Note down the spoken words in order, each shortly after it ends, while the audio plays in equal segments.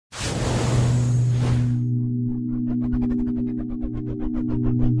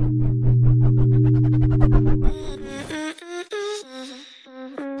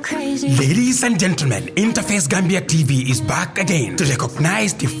Ladies and gentlemen, InterFace Gambia TV is back again to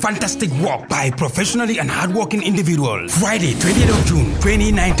recognize the fantastic work by professionally and hardworking individuals. Friday, 20th of June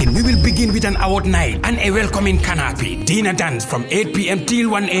 2019, we will begin with an award night and a welcoming canopy dinner dance from 8 p.m. till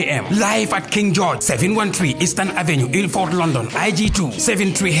 1 a.m. live at King George, 713 Eastern Avenue, Ilford, London, IG2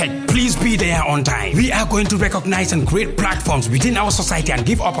 73H. Please be there on time. We are going to recognize and create platforms within our society and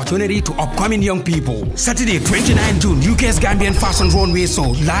give opportunity to upcoming young people. Saturday, 29 June, UK's Gambian Fashion Runway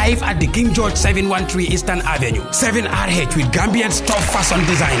Show live at the King George 713 Eastern Avenue, 7RH with Gambian's top fashion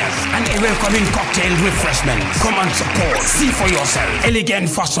designers and a welcoming cocktail refreshment. Come and support. See for yourself. Elegant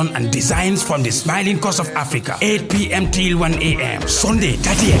fashion and designs from the smiling coast of Africa, 8 p.m. till 1 a.m. Sunday,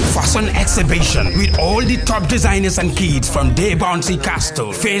 30th fashion exhibition with all the top designers and kids from Day Bouncy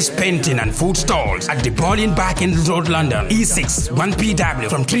Castle, face painting and food stalls at the Bowling Barking Road, London, E6 1PW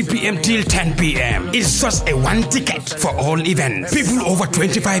from 3 p.m. till 10 p.m. It's just a one ticket for all events. People over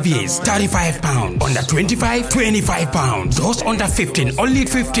 25 years, £35. Under 25, £25. Those under 15, only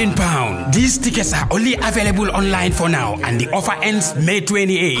 £15. These tickets are only available online for now and the offer ends May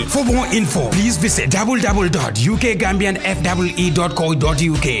 28. For more info, please visit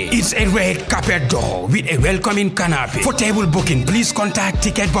www.ukgambianfwe.co.uk. It's a red carpet door with a welcoming canopy. For table booking, please contact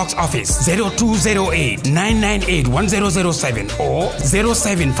Ticket Box Office 0208 998 1007 or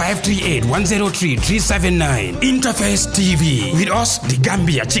 07538 103 379. InterFace TV. With us, the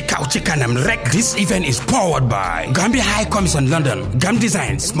Gambia Kanam. This event is powered by Gambia High Commission London, Gam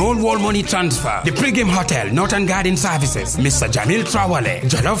Design, Small Wall Money Transfer, the Pregame Hotel, Northern Garden Services, Mr. Jamil Trawale,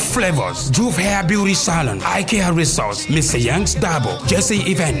 Jollof Flavors, Juve Hair Beauty Salon, IKEA Resource, Mr. Young's Dabo, Jesse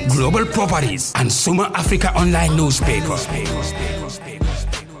Event, Global Properties, and Suma Africa Online Newspaper.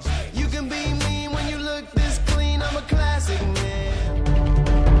 You can be me when you look this clean. I'm a classic man.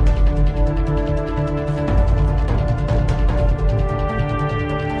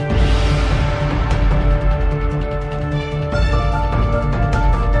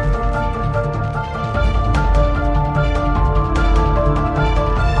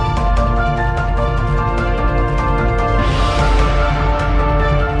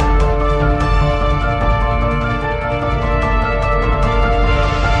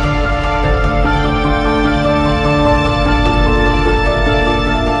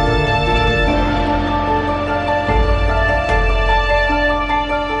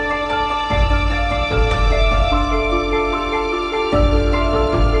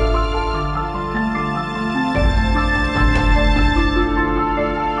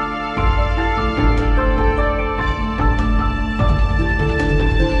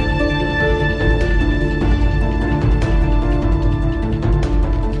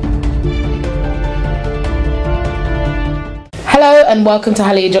 Hello and welcome to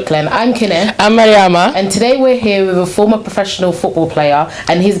Xale, juk len. I'm Kine. I'm Mariama. And today we're here with a former professional football player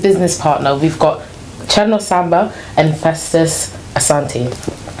and his business partner. We've got Cherno Samba and Festus Asante.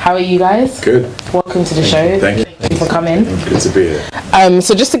 How are you guys? Good. Welcome to the show. Thank you. Thank you for coming. Good to be here.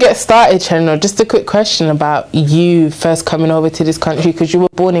 So just to get started, Cherno, just a quick question about you first coming over to this country, because you were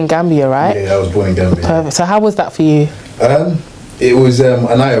born in Gambia, right? Yeah, I was born in Gambia. Perfect. So how was that for you? It was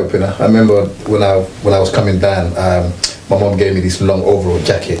an eye-opener. I remember when I was coming down, my mom gave me this long overall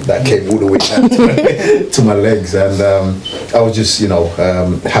jacket that came all the way down to my legs, and I was just,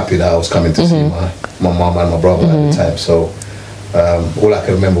 happy that I was coming to see my mom and my brother at the time. So all I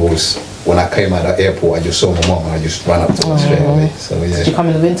can remember was when I came out of the airport, I just saw my mom and I just ran up to her straight away. So yeah. Did you come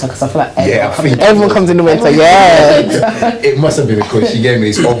in the winter? Because I feel like everyone comes in the winter. Yeah. It must have been because she gave me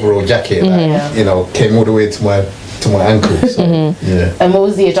this overall jacket that came all the way to my ankle. So, yeah. And what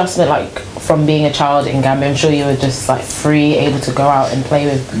was the adjustment like from being a child in Gambia? I'm sure you were just like free, able to go out and play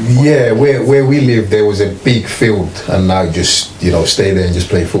with. Yeah, where we lived, there was a big field, and I just stay there and just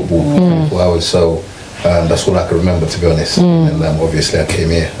play football for 24 hours. So that's all I can remember, to be honest. And obviously I came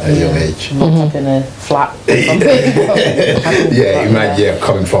here at a young age. Up in a flat.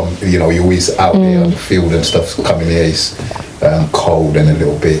 Coming from you're always out there on the field and stuff. Coming here is cold and a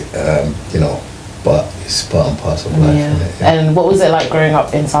little bit but it's part and parcel of life. Yeah. Isn't it? Yeah. And what was it like growing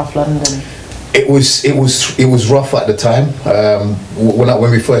up in South London? It was rough at the time.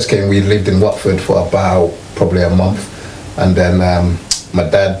 When we first came, we lived in Watford for about probably a month, and then my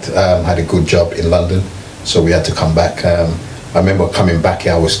dad had a good job in London, so we had to come back. I remember coming back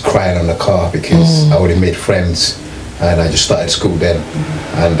here, I was crying on the car because I already made friends, and I just started school then,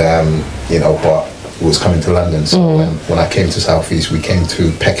 and but we was coming to London. So when I came to South East, we came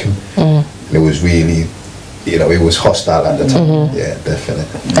to Peckham. And it was really you know, it was hostile at the time. Yeah,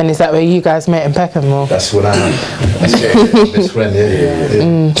 definitely. And is that where you guys met in Peckham? Or? That's when that's best friend.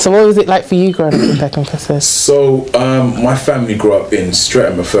 Yeah. So what was it like for you growing up in Peckham, Festus? So my family grew up in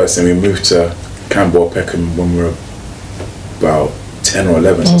Streatham at first, and we moved to Campbell, Peckham when we were about 10 or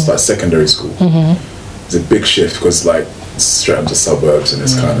 11, so I started secondary school. It's a big shift because like Streatham's a suburbs and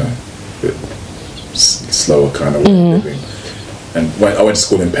it's kind of a bit slower kind of way of living. And when I went to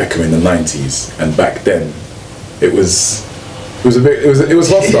school in Peckham in the 90s, and back then it was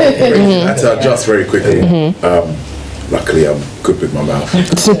hostile. I had to adjust very quickly. Luckily, I'm good with my mouth.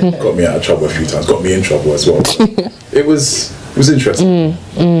 Got me out of trouble a few times. Got me in trouble as well. It was interesting.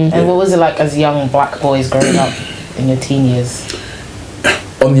 And what was it like as young black boys growing up in your teen years?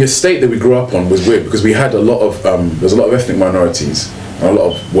 On the estate that we grew up on was weird because we had a lot of there's a lot of ethnic minorities and a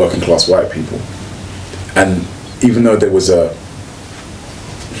lot of working class white people, and even though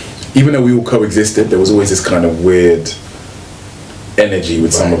we all coexisted, there was always this kind of weird energy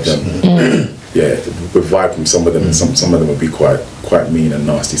with some of them. Yeah, with vibe from some of them, and some of them would be quite mean and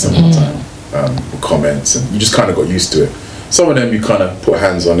nasty some of the time, with comments, and you just kind of got used to it. Some of them you kind of put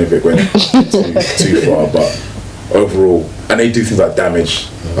hands on if it went too far, but overall, and they do things like damage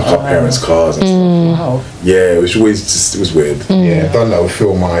like our parents' cars and stuff. Wow. Yeah, it was always it was weird. Yeah, I've done that with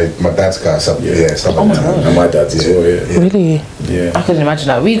Phil, my dad's car. And my dad's as well. Yeah. Really? Yeah. I couldn't imagine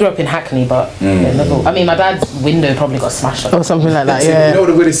that. We grew up in Hackney, but I mean, my dad's window probably got smashed up. Or something like that, You yeah. know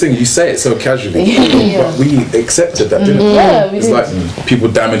the weirdest thing? You say it so casually, but we accepted that, didn't we? Yeah, we It's did. like people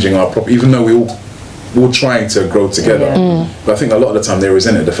damaging our property, even though we were trying to grow together. But I think a lot of the time they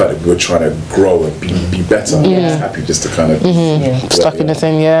resented the fact that we were trying to grow and be better. I was happy just to kind of Stuck in the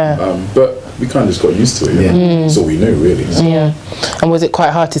thing, yeah. but we kind of just got used to it. That's all we knew, really. So. Yeah. And was it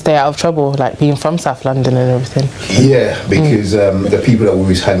quite hard to stay out of trouble, like being from South London and everything? Yeah, because the people that we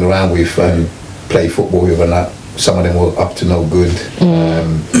always hang around with and play football with, and that, some of them were up to no good. You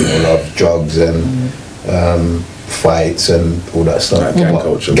know, a lot of drugs and fights and all that stuff. Like gang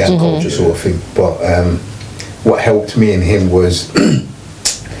culture. Gang culture sort of thing. But what helped me and him was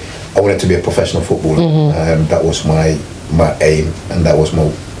I wanted to be a professional footballer. That was my aim, and that was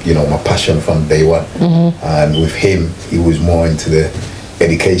my passion from day one. And with him, he was more into the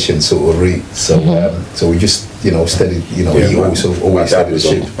education sort of route. So so we just studied. He also always studied the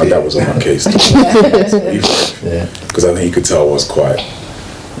ship. My dad was on my case. Because I think he could tell I was quite.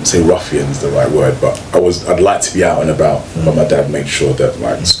 Say ruffian's the right word, but I'd like to be out and about, but my dad made sure that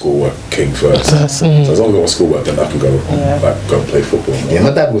like schoolwork came first. So as long as I got schoolwork, then I can go go and play football. Yeah, my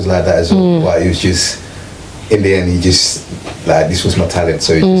dad was like that as well, but he was just in the end he just like this was my talent,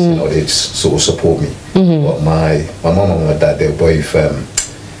 so he just, they just sort of support me. But my mum and my dad, they're both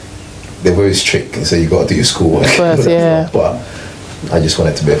they're very strict, and so you got to do your schoolwork. First, yeah. But I just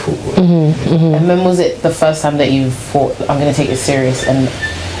wanted to be a footballer. And when was it the first time that you thought, I'm going to take this serious and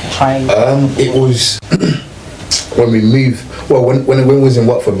try? It was when we moved. Well, when we was in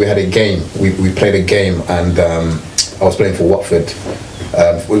Watford, we had a game. We played a game, and I was playing for Watford.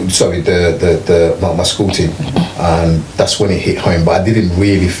 Sorry, my school team, and that's when it hit home. But I didn't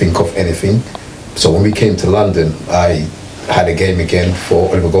really think of anything. So when we came to London, I had a game again for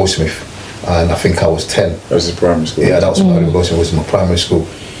Oliver Goldsmith. And I think I was 10. That was his primary school. Yeah, that was my was my primary school,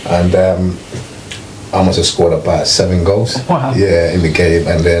 and I must have scored about 7 goals. Wow. Yeah, in the game.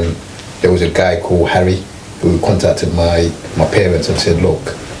 And then there was a guy called Harry who contacted my parents and said,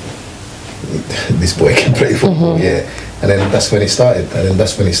 "Look, this boy can play football." Yeah, and then that's when it started. And then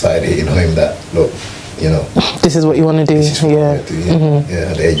that's when it started hitting home that look, this is what you want to do. this is what I wanna do, yeah,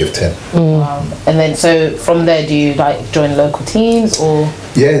 at the age of 10. Wow. And then so from there, do you like join local teams or?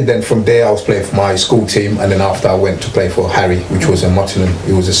 Yeah, then from there I was playing for my school team, and then after I went to play for Harry, which was in Nottingham.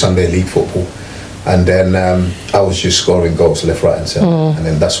 It was a Sunday league football, and then I was just scoring goals left, right, and centre. And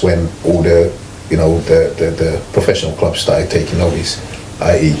then that's when all the professional clubs started taking notice,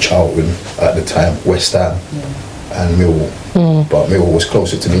 i.e. Charlton at the time, West Ham, and Millwall. But Millwall was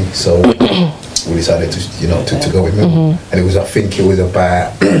closer to me, so we decided to go with Millwall. And I think it was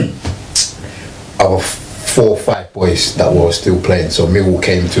about our 4 or 5 boys that were still playing. So Millwall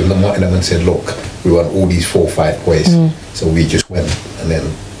came to Nottingham and said, "Look, we want all these 4 or 5 boys." So we just went and then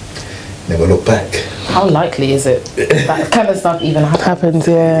never looked back. How likely is it that kind of stuff even happens?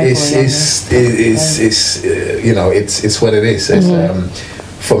 Yeah. It's what it is.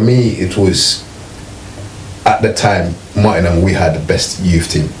 For me, it was at the time Nottingham. We had the best youth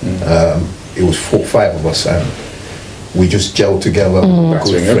team. It was 4 or 5 of us, and we just gelled together,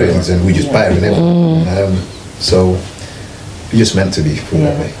 good friends, and we just battering everything. So it just meant to be. Put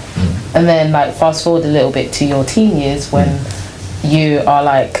that way. And then like fast forward a little bit to your teen years when you are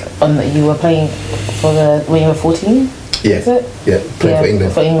like you were playing for when you were 14. Yeah, is it? yeah, playing for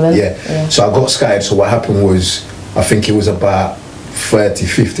England. For England. Yeah. So I got scouted. So what happened was, I think it was about 30,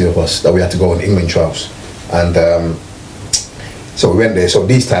 50 of us that we had to go on England trials, and so we went there. So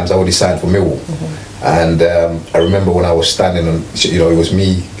these times I already signed for Millwall, and I remember when I was standing on, it was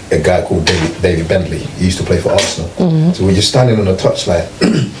me, a guy called David Bentley. He used to play for Arsenal. So we were just standing on the touchline,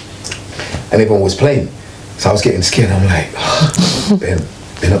 and everyone was playing. So I was getting scared. I'm like,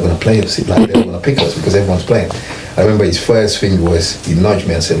 they're not going to play us. Like, they're not going to pick us because everyone's playing. I remember his first thing was he nudged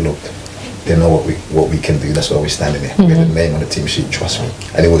me and said, "Look, they know what we can do. That's why we're standing there. We have the name on the team sheet. Trust me."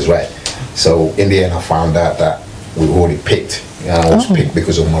 And it was right. So in the end, I found out that we were already picked. I was picked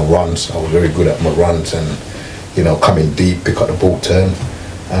because of my runs. I was very good at my runs and coming deep, pick up the ball, turn,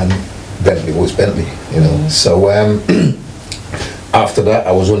 and Bentley was Bentley. So after that,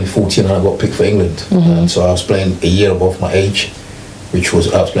 I was only 14 and I got picked for England. So I was playing a year above my age, which was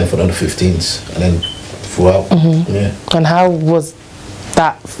I was playing for the under 15s, and then throughout. Yeah. And how was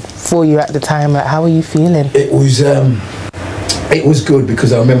that for you at the time? Like, how were you feeling? It was good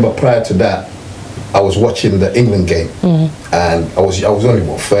because I remember prior to that, I was watching the England game, and I was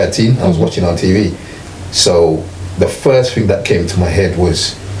only 13. I was watching on TV. So the first thing that came to my head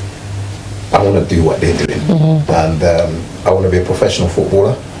was, I want to do what they're doing, and I want to be a professional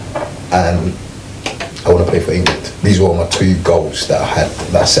footballer, and I want to play for England. These were my two goals that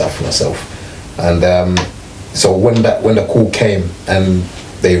I set up for myself. And so when the call came and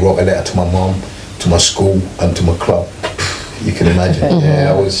they wrote a letter to my mom, to my school, and to my club, you can imagine.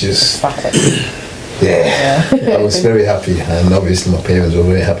 I was just, I was very happy, and obviously my parents were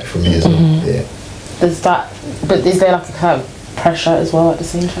very happy for me as well. Yeah. But is there like a kind of pressure as well at the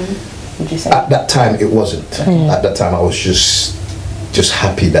same time? Would you say? At that time, it wasn't. At that time, I was just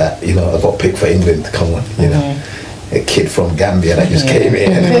happy that I got picked for England. Come on, a kid from Gambia that just came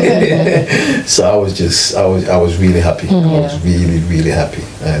in. So I was really happy. I was really happy,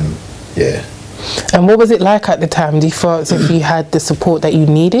 and yeah. And what was it like at the time? Do you feel as if you had the support that you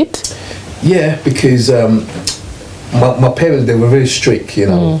needed? Yeah, because my parents, they were very strict.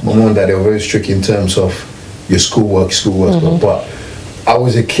 My mom and dad, they were very strict in terms of your schoolwork. But I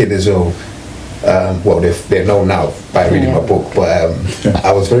was a kid as well. Well, they know now by reading my book, but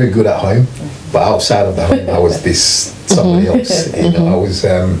I was very good at home, but outside of the home I was somebody else. I was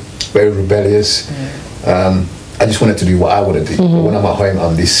very rebellious. I just wanted to do what I wanted to do. But when I'm at home,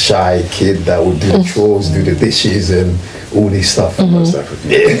 I'm this shy kid that would do the chores, do the dishes, and all this stuff.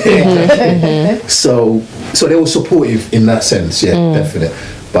 So they were supportive in that sense, definitely.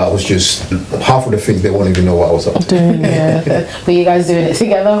 But I was just, half of the things they won't even know what I was up to. Were you guys doing it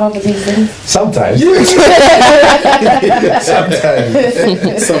together, half of these things? Sometimes. Sometimes.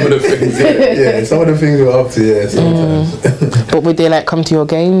 Some of the things, some of the things we were up to, sometimes. But would they like come to your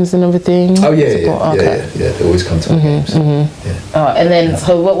games and everything? Oh yeah, they always come to my games. And then,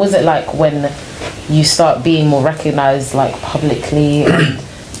 so what was it like when you start being more recognised, like publicly, and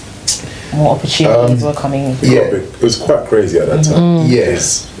more opportunities were coming? It was quite crazy at that time.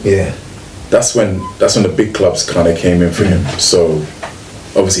 That's when the big clubs kind of came in for him. So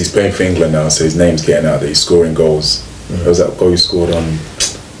obviously he's playing for England now, so his name's getting out there. He's scoring goals. There was that goal he scored on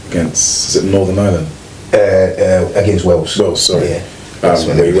against, is it Northern Ireland? Against Wales. Wales, sorry.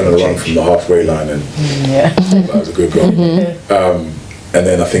 Where he went along from the halfway line, and that was a good goal. And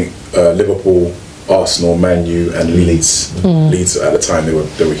then I think Liverpool, Arsenal, Man U, and Leeds. Leeds at the time they were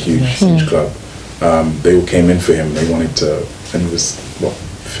huge club. They all came in for him. They wanted to, and he was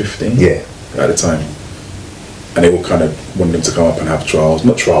 15 at the time, and they all kind of wanted him to come up and have trials,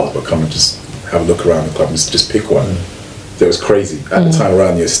 not trials, but come and just have a look around the club and just pick one. So it was crazy at the time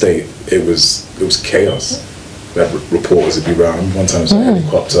around the estate. It was chaos. We had reporters would be around. One time it was a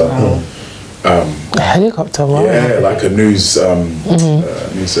helicopter. A helicopter, wow. Yeah, like a news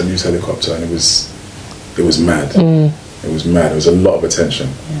helicopter, and it was mad. It was mad. It was a lot of attention.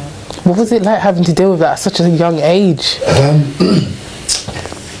 What was it like having to deal with that at such a young age?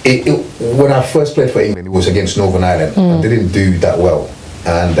 When I first played for England, it was against Northern Ireland. I didn't do that well,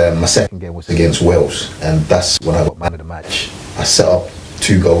 and my second game was against Wales, and that's when I got man of the match. I set up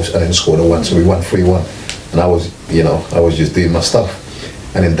 2 goals and then scored a 1, so we won 3-1. And I was just doing my stuff,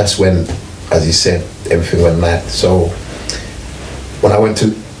 and then that's when, as you said, everything went mad. So when I went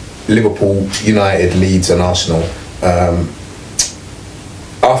to Liverpool, United, Leeds, and Arsenal,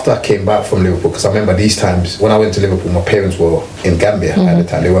 after I came back from Liverpool, because I remember these times when I went to Liverpool, my parents were in Gambia at the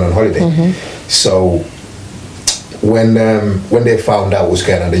time. They went on holiday. So when they found out what was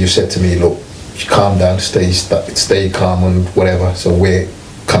going on, they just said to me, "Look, calm down, stay calm and whatever. So we're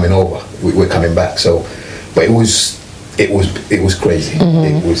coming over. We're coming back." So, but it was it was crazy.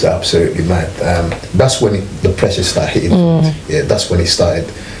 It was absolutely mad. That's when the pressure started hitting. Yeah, that's when it started.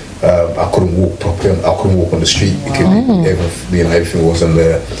 I couldn't walk properly. I couldn't walk on the street because everything was on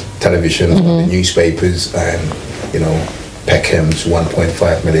the television, on the newspapers, and Peckham's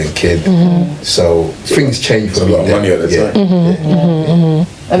 1.5 million kid. So things changed for me. A lot of money at the time.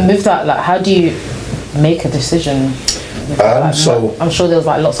 And with that, like, how do you make a decision? So I'm sure there was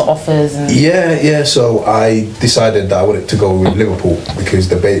like lots of offers. And yeah. So I decided that I wanted to go with Liverpool because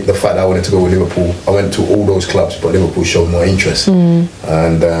the fact that I wanted to go with Liverpool, I went to all those clubs, but Liverpool showed more interest.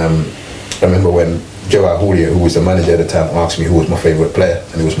 And I remember when Joe Julio, who was the manager at the time, asked me who was my favourite player,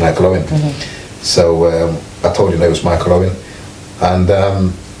 and it was Michael Owen. So I told him that it was Michael Owen, and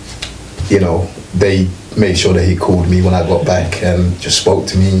they made sure that he called me when I got back and just spoke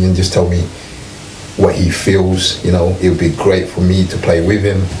to me and just told me what he feels. It would be great for me to play with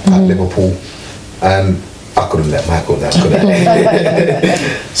him at Liverpool, and I couldn't let Michael down, could I?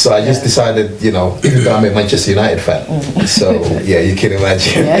 So I just decided, even though I'm a Manchester United fan, so yeah, you can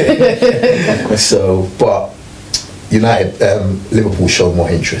imagine. So, but Liverpool showed more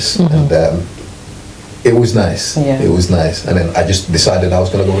interest, and it was nice. It was nice, and then I just decided I was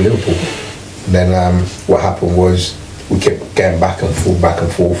going to go with Liverpool. And then what happened was we kept going back and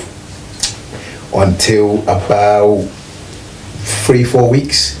forth until about 3-4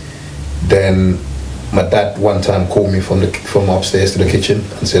 weeks. Then my dad one time called me from upstairs to the kitchen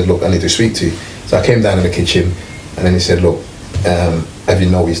and said, "Look, I need to speak to you." So I came down in the kitchen, and then he said, "Look, have you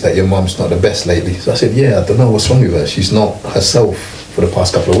noticed that your mum's not the best lately?" So I said, "Yeah, I don't know what's wrong with her. She's not herself for the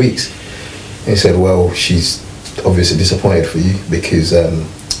past couple of weeks." And he said, "Well, she's obviously disappointed for you because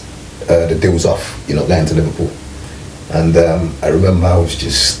the deal's off, going to Liverpool." And I remember I was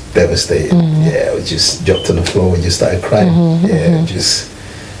just devastated. Yeah, I just dropped on the floor and just started crying.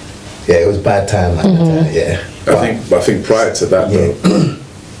 It was a bad time at the time. Yeah, I think prior to that, though,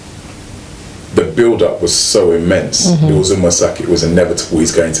 the build-up was so immense. It was almost like it was inevitable.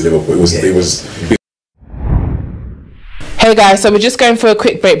 He's going to Liverpool. It was. Hey guys, so we're just going for a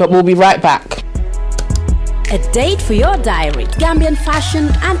quick break, but we'll be right back. A date for your diary. Gambian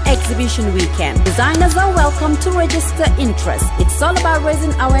Fashion and Exhibition Weekend. Designers are welcome to register interest. It's all about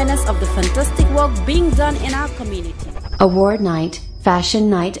raising awareness of the fantastic work being done in our community. Award night, fashion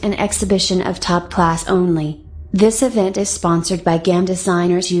night and exhibition of top class only. This event is sponsored by Gam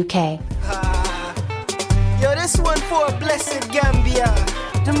Designers UK. Yo, this one for a blessed Gambia.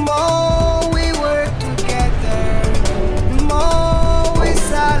 The more we work together, the more we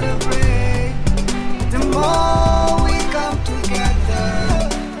celebrate. The more we come together,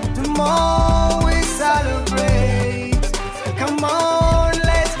 the more we celebrate. Come on,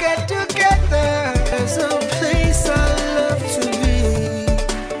 let's get together. There's a place I love to be.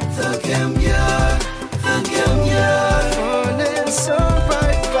 The Gambia, the Gambia. Fun and sun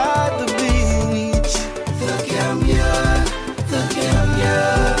right by the beach. The Gambia, the Gambia.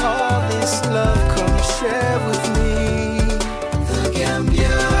 All this love, come share with me. The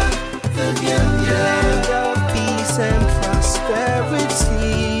Gambia, the Gambia. And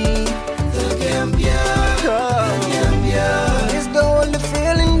prosperity. The Gambia, the Gambia is the only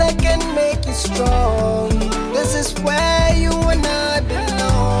feeling that can make you strong. This is where you and I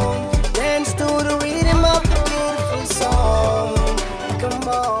belong. Dance to the rhythm of the beautiful song. Come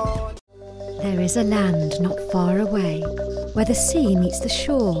on. There is a land not far away where the sea meets the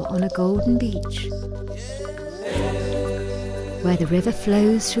shore on a golden beach, where the river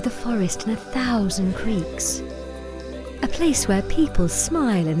flows through the forest in 1,000 creeks. A place where people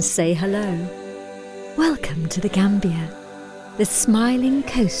smile and say hello. Welcome to the Gambia, the smiling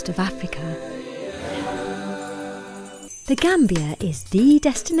coast of Africa. The Gambia is the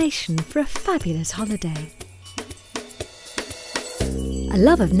destination for a fabulous holiday. A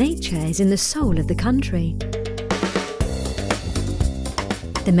love of nature is in the soul of the country.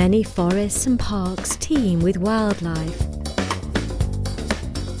 The many forests and parks teem with wildlife.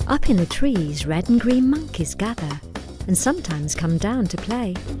 Up in the trees, red and green monkeys gather and sometimes come down to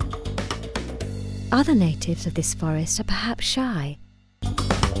play. Other natives of this forest are perhaps shy.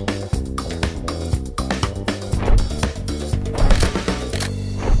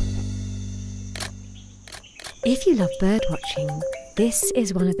 If you love birdwatching, this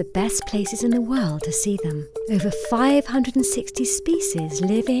is one of the best places in the world to see them. Over 560 species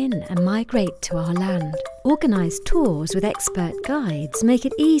live in and migrate to our land. Organised tours with expert guides make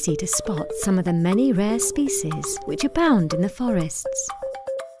it easy to spot some of the many rare species which abound in the forests.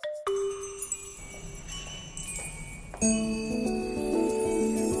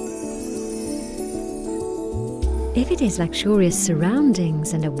 If it is luxurious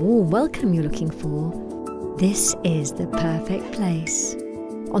surroundings and a warm welcome you're looking for, This is the perfect place.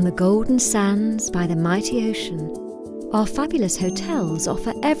 On the golden sands by the mighty ocean, our fabulous hotels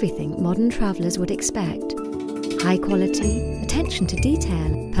offer everything modern travellers would expect. High quality, attention to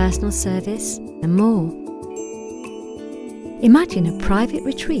detail, personal service, and more. Imagine a private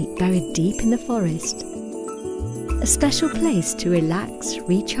retreat buried deep in the forest. A special place to relax,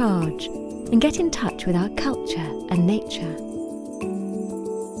 recharge, and get in touch with our culture and nature.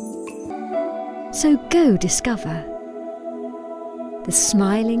 So go discover the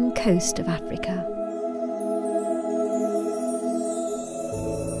smiling coast of Africa.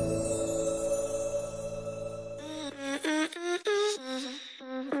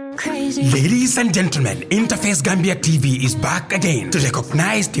 Ladies and gentlemen, InterFace Gambia TV is back again to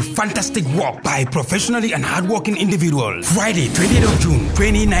recognize the fantastic work by professionally and hardworking individuals. Friday, 20th of June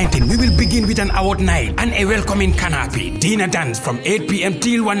 2019, we will begin with an award night and a welcoming canopy dinner dance from 8 p.m.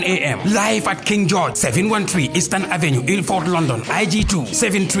 till 1 a.m. live at King George, 713 Eastern Avenue, Ilford, London, IG2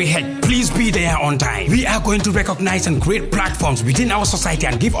 73H. Please be there on time. We are going to recognize and create platforms within our society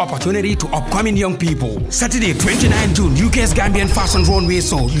and give opportunity to upcoming young people. Saturday, 29 June, UK's Gambian Fashion Runway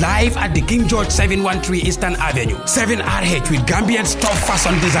Show live at the King George 713 Eastern Avenue, 7RH with Gambian's top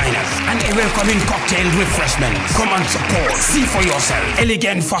fashion designers and a welcoming cocktail refreshment. Come and support. See for yourself.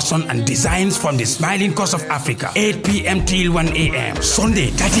 Elegant fashion and designs from the smiling coast of Africa, 8 p.m. till 1 a.m.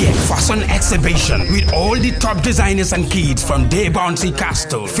 Sunday, 30th fashion exhibition with all the top designers and kids from Day Bouncy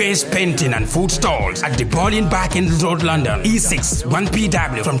Castle, face painting and food stalls at the Bowling Barking Road, London, E6,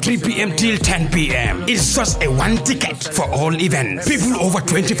 1PW from 3 p.m. till 10 p.m. It's just a one ticket for all events. People over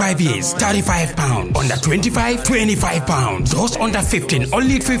 25 years, £35. Under 25, £25. Those under 15,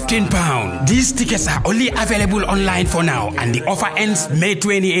 only £15. These tickets are only available online for now and the offer ends May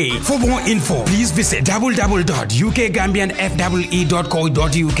 28. For more info, please visit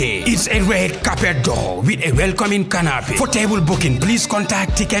www.ukgambianfwe.co.uk. It's a red carpet door with a welcoming canopy. For table booking, please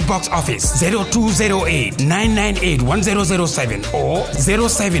contact Ticket Box Office 0208 998 1007 or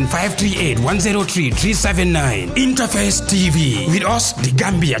 07538 103 InterFace TV. With us, the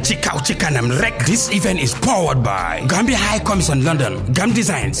Gambia Kanam Rek. This event is powered by Gambia High Commission London, Gam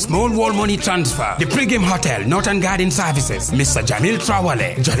Design, Small Wall Money Transfer, the Pregame Hotel, Northern Garden Services, Mr. Jamil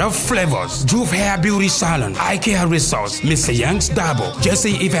Trawale, Jollof Flavors, Juve Hair Beauty Salon, IKEA Resource, Mr. Young's Dabo,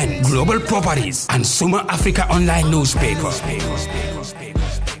 Jesse Event, Global Properties, and Suma Africa Online Newspaper.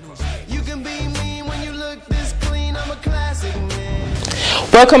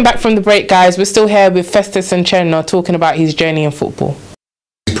 Welcome back from the break, guys. We're still here with Festus and Cherno talking about his journey in football.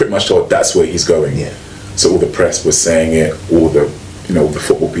 Pretty much told that's where he's going. Yeah. So all the press was saying it, all the the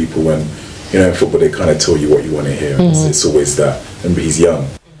football people, and in football they kind of tell you what you want to hear. It's always that. Remember, he's young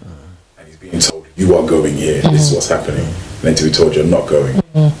and he's being told you are going here. This is what's happening. And then to be told you're not going,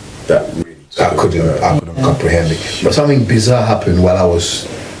 that really I couldn't comprehend it. But something bizarre happened while I was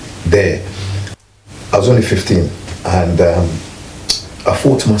there. I was only 15, and I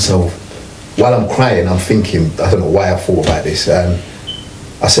thought to myself, while I'm crying, I'm thinking, I don't know why I thought about this. I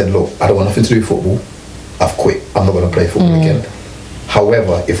said, look, I don't want nothing to do with football. I've quit. I'm not going to play football again.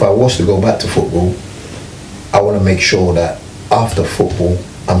 However, if I was to go back to football, I want to make sure that after football,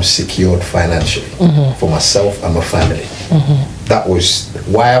 I'm secured financially for myself and my family. That was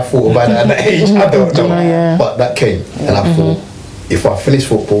why I thought about it at that age. I don't know. But that came. And I thought, if I finish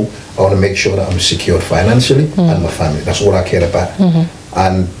football, I want to make sure that I'm secured financially and my family. That's all I cared about.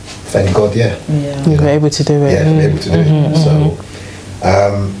 And thank God, you were able to do it. Yeah, able to do it. So,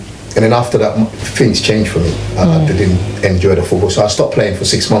 and then after that, things changed for me. I didn't enjoy the football, so I stopped playing for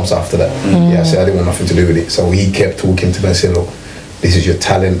 6 months after that. I said I didn't want nothing to do with it. So he kept talking to me and said, look, this is your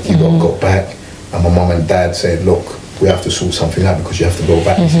talent, you got to go back. And my mum and dad said, look, we have to sort something out because you have to go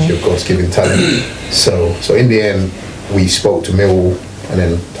back. This is your God's given talent. So in the end, we spoke to Mill, and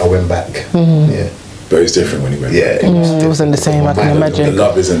then I went back. But it's different when he went back. It wasn't the same, I can imagine. The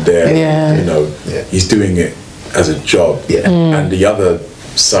love isn't there. He's doing it as a job. And the other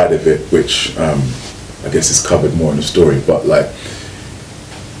side of it, which I guess is covered more in the story, but like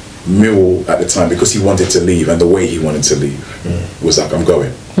Mill at the time, because he wanted to leave, and the way he wanted to leave was like, I'm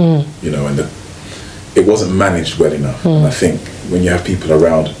going. And it wasn't managed well enough. And I think when you have people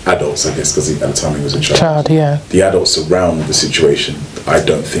around, adults, I guess, because at the time he was a child, the adults around the situation, I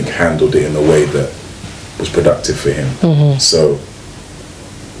don't think handled it in a way that was productive for him. So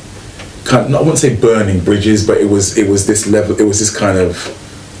I wouldn't say burning bridges, but it was this level, it was this kind of,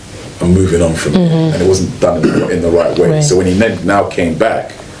 I'm moving on from it, and it wasn't done in the right way. So when he now came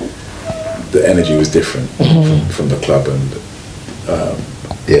back, the energy was different from the club, and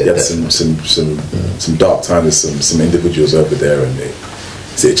he had some dark times with some individuals over there, and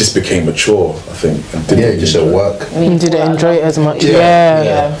So it just became mature, I think. And didn't just at work. You didn't enjoy it as much.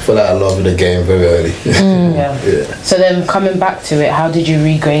 I feel like I love the game very early. So then coming back to it, how did you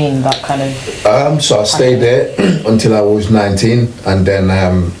regain that kind of... So I stayed there until I was 19, and then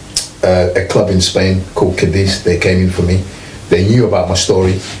a club in Spain called Cadiz, they came in for me. They knew about my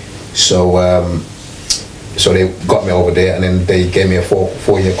story, so so they got me over there, and then they gave me a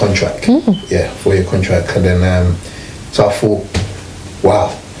four-year contract. 4-year contract, and then so I thought,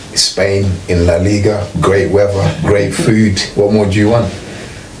 wow, Spain in La Liga, great weather, great food, what more do you want?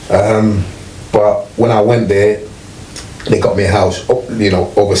 But when I went there, they got me a house,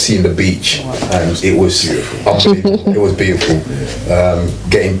 overseeing the beach, and it was unbelievable. It was beautiful.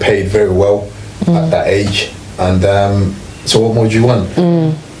 Getting paid very well at that age, and so what more do you want?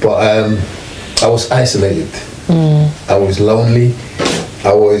 But I was isolated. I was lonely.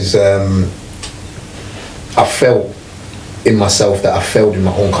 I was. I felt in myself that I failed in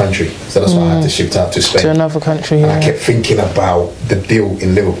my own country, so that's why I had to shift out to Spain, to another country. And I kept thinking about the deal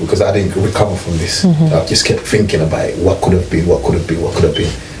in Liverpool because I didn't recover from this. I just kept thinking about it. What could have been? What could have been? What could have been?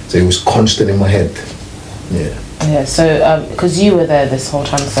 So it was constant in my head. Yeah. So because you were there this whole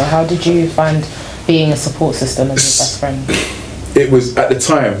time, so how did you find being a support system as your best friend? It was at the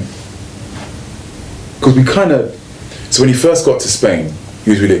time because we kind of. So when he first got to Spain,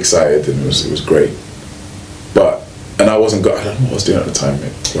 he was really excited and it was great, and I wasn't. I don't know what I was doing at the time,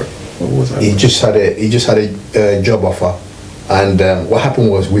 mate. What was I? He just had a job offer, and what happened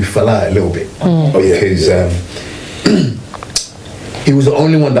was we fell out a little bit because he was the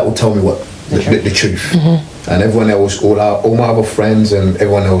only one that would tell me what the truth, and everyone else, all my other friends and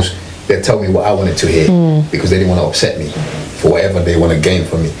everyone else, they'd tell me what I wanted to hear because they didn't want to upset me for whatever they want to gain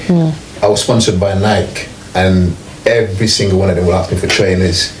from me. I was sponsored by Nike, and every single one of them would ask me for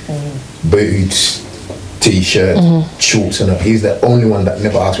trainers, boots, T-shirt, shorts, and he's the only one that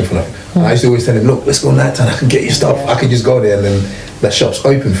never asked me for nothing. And I used to always tell him, look, let's go night time, I can get you stuff. I can just go there, and then the shop's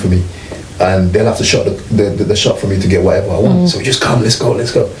open for me, and they'll have to shut the shop for me to get whatever I want. So just come, let's go.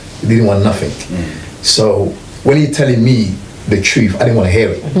 He didn't want nothing. So when he's telling me the truth, I didn't want to hear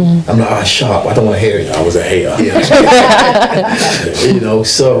it. I'm like, sharp, I don't want to hear it. I was a hater.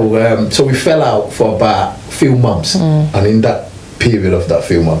 So we fell out for about a few months, and in that period of that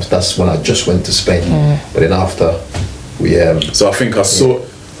few months, that's when I just went to Spain. But then after we so I think I saw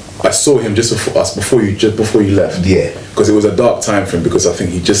him just before you left. Because it was a dark time for him, because I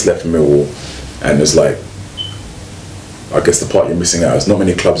think he just left Millwall, and it's like, I guess the part you're missing out is not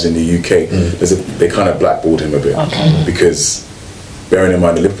many clubs in the UK. They kind of blackballed him a bit, because bearing in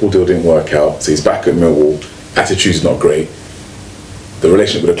mind the Liverpool deal didn't work out, so he's back at Millwall. Attitude's not great. The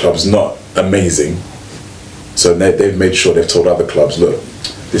relationship with the club's not amazing. So they've made sure they've told other clubs, look,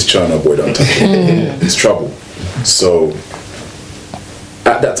 this Cherno boy don't touch it. It's trouble. So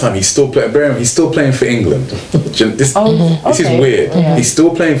at that time he's still playing for England. This is weird. He's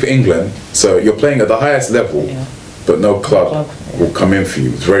still playing for England. So you're playing at the highest level, but no club will come in for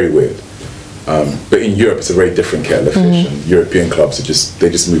you. It's very weird. But in Europe it's a very different kettle of fish, and European clubs are just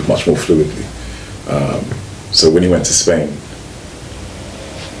move much more fluidly. So when he went to Spain,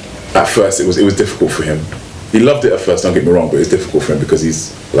 at first it was difficult for him. He loved it at first, don't get me wrong, but it's difficult for him because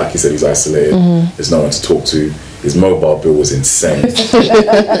he's, like he said, he's isolated. There's no one to talk to. His mobile bill was insane.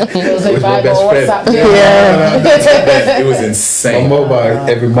 It was my best friend. It was insane. My mobile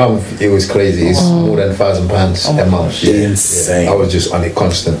every month, it was crazy. It's more than £1,000 a month. Insane. I was just on it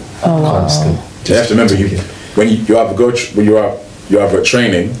constant. Constant. You have to remember, when you you're either at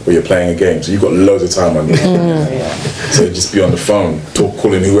training or you're playing a game, so you've got loads of time on you. So just be on the phone,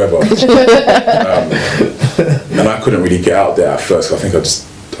 calling whoever. And I couldn't really get out there at first. I think I just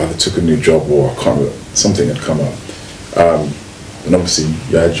either took a new job or I can't remember, something had come up. And obviously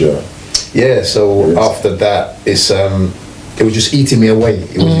you had your... So after that, it was just eating me away.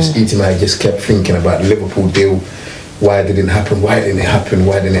 It was just eating me. I just kept thinking about the Liverpool deal. Why didn't it happen? Why didn't it happen?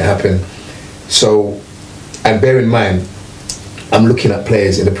 Why didn't it happen? So, and bear in mind, I'm looking at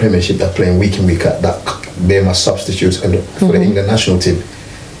players in the Premiership that are playing week in, week out, that they're my substitutes for the England national team,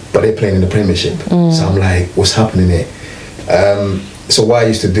 but they're playing in the Premiership. So I'm like, what's happening here? So what I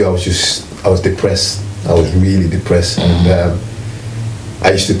used to do, I was depressed. I was really depressed, and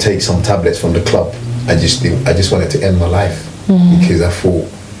I used to take some tablets from the club. I just wanted to end my life because I thought,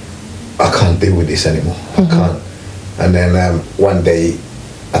 I can't deal with this anymore. I can't. And then one day,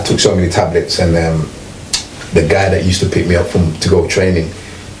 I took so many tablets, and the guy that used to pick me up to go training,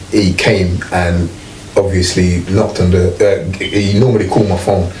 he came and obviously knocked on the. He normally called my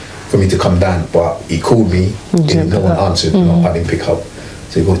phone for me to come down, but he called me, and no one answered. No, I didn't pick up.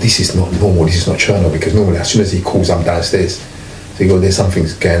 So he goes, "This is not normal. This is not Cherno, because normally as soon as he calls, I'm downstairs." So So he goes, there's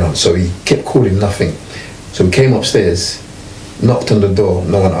something's going on. So he kept calling, nothing. So we came upstairs, knocked on the door,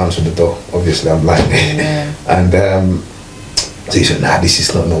 no one answered the door. Obviously, I'm lying there. And so he said, nah, this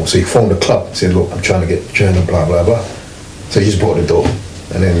is not normal. So he phoned the club, said, look, I'm trying to get Cherno, blah, blah, blah. So he just brought the door.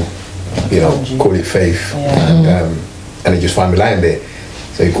 And then, you know, called it faith. And he just found me lying there.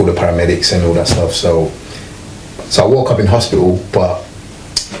 So he called the paramedics and all that stuff. So I woke up in hospital, but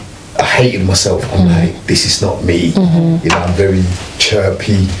I hated myself. I'm like, this is not me. You know, I'm very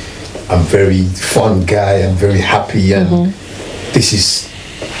chirpy. I'm very fun guy. I'm very happy. And this is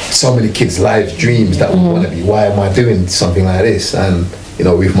so many kids' lives, dreams that would want to be. Why am I doing something like this? And, you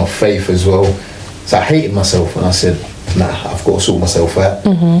know, with my faith as well. So I hated myself. And I said, nah, I've got to sort myself out.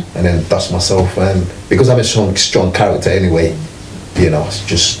 And then dust myself. And because I'm a strong character anyway, you know, it's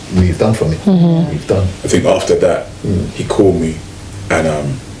just moved on from it. Moved on. I think after that, he called me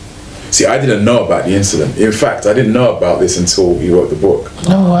and see, I didn't know about the incident. In fact, I didn't know about this until he wrote the book.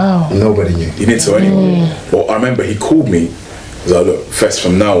 Oh, wow. Nobody knew. He didn't tell anyone. Well, I remember he called me. He was like, look, Fest,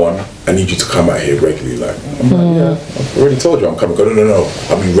 from now on, I need you to come out here regularly. Like, I'm like, yeah, I've already told you I'm coming. I go, no,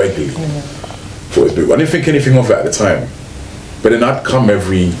 I mean regularly. For his book. I didn't think anything of it at the time. But then I'd come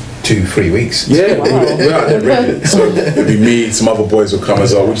every 2-3 weeks. Yeah, we're out there regularly. So it'd be me, some other boys would come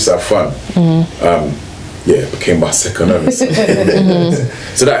as well. We just have fun. Yeah, it became my second home. So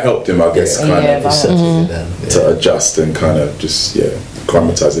that helped him, I guess, kind of to adjust and kind of just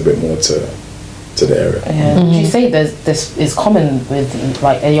acclimatize a bit more to the area. Would you say this is common with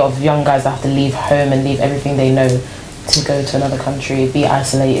like a lot of young guys that have to leave home and leave everything they know to go to another country, be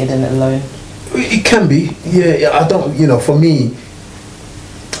isolated and alone? It can be, yeah. I don't, you know, for me,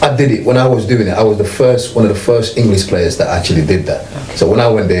 I did it when I was doing it. I was one of the first English players that actually did that. So when I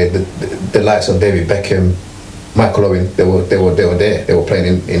went there, the likes of David Beckham, Michael Owen, they were there. They were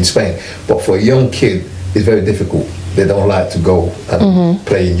playing in Spain. But for a young kid, it's very difficult. They don't like to go and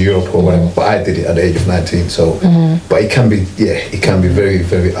play in Europe or whatever. But I did it at the age of 19. So, but it can be, it can be very,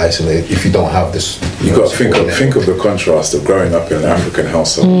 very isolated if you don't have this. You got to think of the contrast of growing up in an African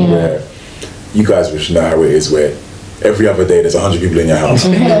household where you guys wish know how it is, where every other day there's 100 people in your house,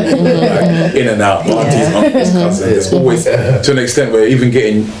 like, in and out, aunties, uncles, cousins. There's always, to an extent where even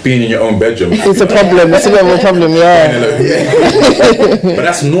being in your own bedroom, it's a problem. It's a bit of a problem, But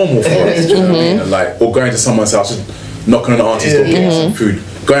that's normal for us. Do you know what I mean? And like, or going to someone's house, just knocking on the auntie's door, getting some food.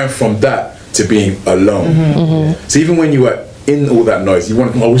 Going from that to being alone. So even when you were in all that noise, you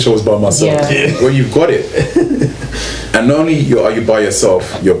want, I wish I was by myself. Well, you've got it. And not only are you by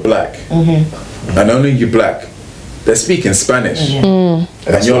yourself, you're black. And not only you're black, they're speaking Spanish, and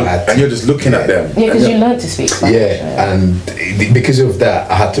you're just looking at them. Yeah, because you learned to speak Spanish. And because of that,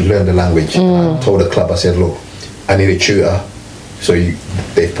 I had to learn the language. I told the club, I said, look, I need a tutor. So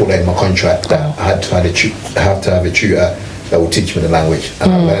they put that in my contract that I had to have a tutor that would teach me the language,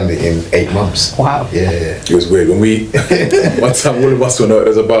 and I learned it in 8 months. Wow. Yeah. It was weird when we one time all of us went over.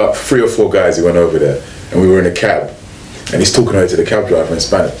 There was about 3 or 4 guys who went over there, and we were in a cab. And he's talking over to the cab driver in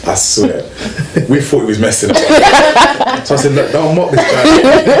Spanish. I swear, we thought he was messing up. So I said, look, don't mock this guy,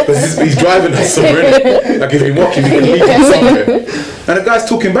 because he's driving us somewhere, innit? Like if you mock him, you can leave him somewhere. And the guy's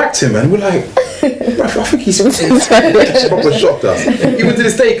talking back to him, and we're like, I think he's proper shocked us. Even to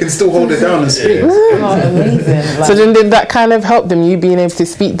this day, he can still hold it down and speak. Amazing. So then did that kind of help them, you being able to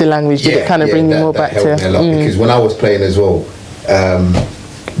speak the language? Did it kind of bring you more back to? Helped me a lot, because when I was playing as well,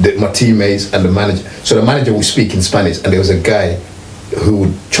 my teammates and the manager, so the manager would speak in Spanish, and there was a guy who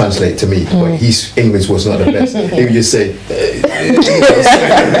would translate to me, but his English was not the best. He would just say,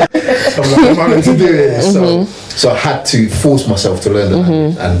 I'm like, I'm having to do it. So I had to force myself to learn the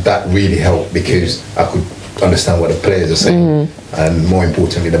language, and that really helped because I could understand what the players are saying, and more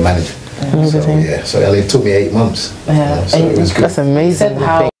importantly, the manager. So it took me 8 months. So it was good. That's amazing.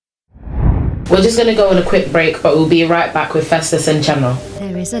 We're just going to go on a quick break, but we'll be right back with Festus and Cherno.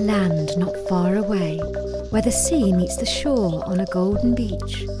 There is a land not far away, where the sea meets the shore on a golden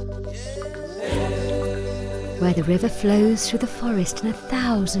beach, where the river flows through the forest in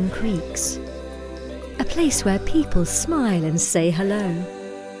 1,000 creeks, a place where people smile and say hello.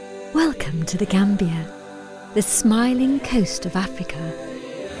 Welcome to the Gambia, the smiling coast of Africa.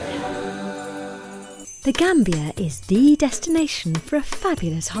 The Gambia is the destination for a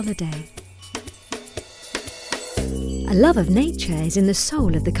fabulous holiday. A love of nature is in the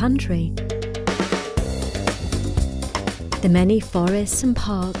soul of the country. The many forests and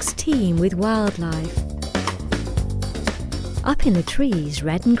parks teem with wildlife. Up in the trees,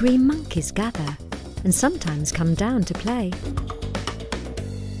 red and green monkeys gather and sometimes come down to play.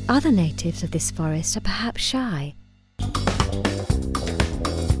 Other natives of this forest are perhaps shy.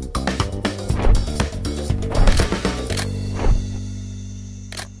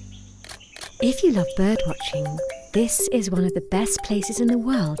 If you love birdwatching, this is one of the best places in the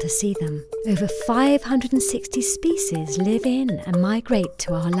world to see them. Over 560 species live in and migrate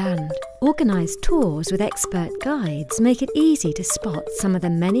to our land. Organised tours with expert guides make it easy to spot some of the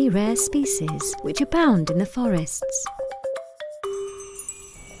many rare species which abound in the forests.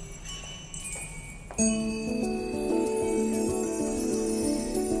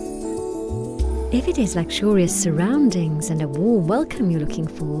 If it is luxurious surroundings and a warm welcome you're looking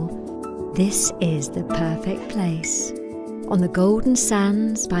for, this is the perfect place. On the golden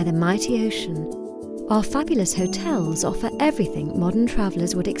sands by the mighty ocean, our fabulous hotels offer everything modern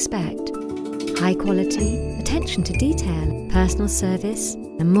travellers would expect. High quality, attention to detail, personal service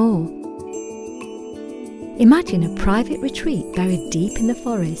and more. Imagine a private retreat buried deep in the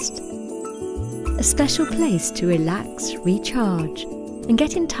forest. A special place to relax, recharge and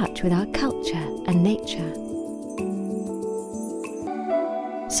get in touch with our culture and nature.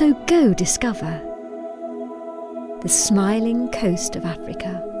 So go discover the smiling coast of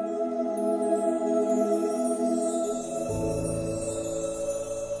Africa.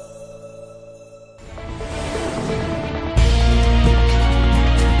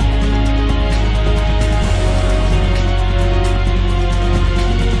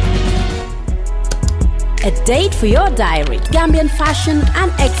 A date for your diary. Gambian Fashion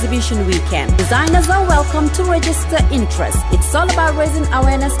and Exhibition Weekend. Designers are welcome to register interest. It's all about raising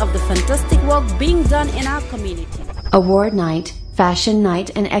awareness of the fantastic work being done in our community. Award night, fashion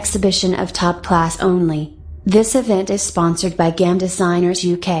night and exhibition of top class only. This event is sponsored by Gam Designers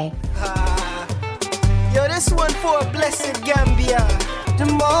UK. Yo, this one for a blessed Gambia. The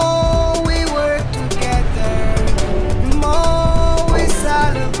more we work together, the more we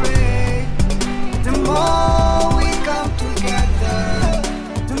celebrate. The more we come together,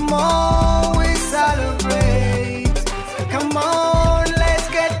 the more we celebrate. Come on, let's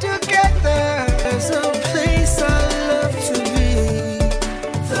get together. There's a place I love to be.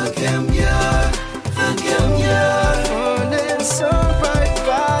 The Gambia, the Gambia. Fun and sun right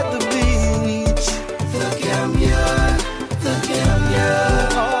by the beach. The Gambia, the Gambia.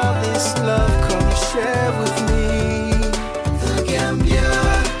 All this love, come share with me. The Gambia,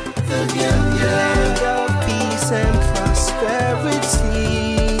 the Gambia. Land of peace and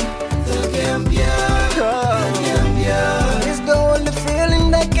prosperity. The Gambia, the Gambia. It's the only feeling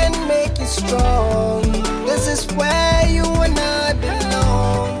that can make you strong. This is where you and I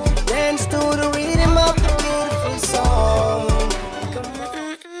belong. Dance to the rhythm of the beautiful song.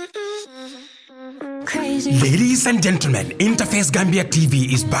 Crazy. Ladies and gentlemen, InterFace Gambia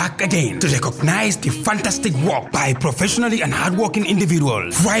TV is back again to recognize the fantastic work by professionally and hardworking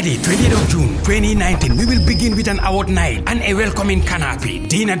individuals. Friday, 20th of June 2019, we will begin with an award night and a welcoming canopy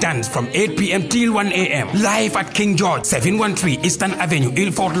dinner dance from 8 p.m. till 1 a.m. live at King George, 713 Eastern Avenue,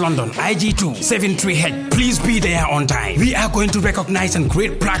 Ilford, London, IG2 73H. Please be there on time. We are going to recognize and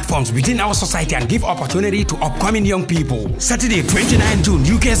create platforms within our society and give opportunity to upcoming young people. Saturday, 29 June,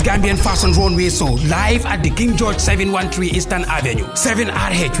 UK's Gambian Fashion Runway Show live at the King George 713 Eastern Avenue,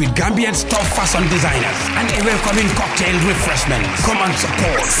 7RH with Gambian's top fashion designers and a welcoming cocktail refreshment. Come and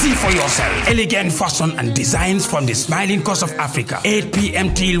support. See for yourself. Elegant fashion and designs from the smiling coast of Africa, 8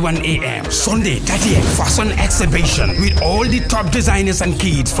 p.m. till 1 a.m. Sunday, 30th Fashion Exhibition with all the top designers and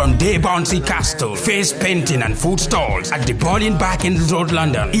kids from Day Bouncy Castle, face painting and food stalls at the Bowling Barking Road,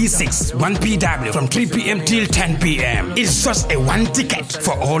 London, E6 1PW from 3 p.m. till 10 p.m. It's just a one ticket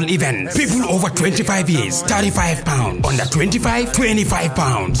for all events. People over 25 years, £35. Under 25,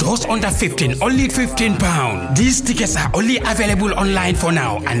 £25. Those under 15, only £15. These tickets are only available online for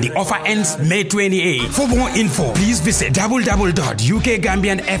now and the offer ends May 28. For more info, please visit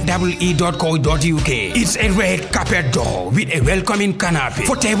www.ukgambianfwe.co.uk. It's a red carpet door with a welcoming canopy.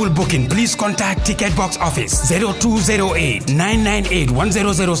 For table booking, please contact Ticket Box Office 0208 998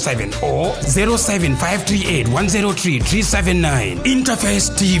 1007 or 07538 103 379. InterFace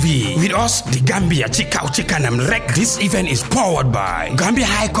TV. With us, the Gambia Kanam Rek. This event is powered by Gambia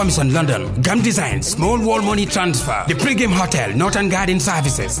High Commission London, Gam Design, Small Wall Money Transfer, the Pregame Hotel, Northern Garden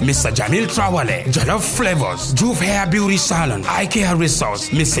Services, Mr. Jamil Trawale, Jollof Flavors, Juve Hair Beauty Salon, IKEA Resource,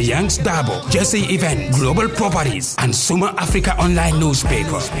 Mr. Young's Dabo, Jesse Event, Global Properties, and Suma Africa Online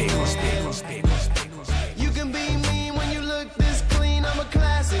Newspaper. You can be me when you look this clean. I'm a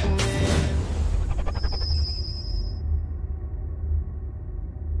classic man.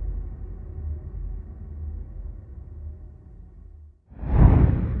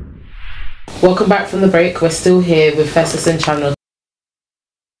 Welcome back from the break. We're still here with Festus and Cherno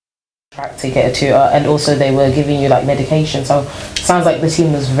to get a tutor, and also they were giving you like medication. So sounds like the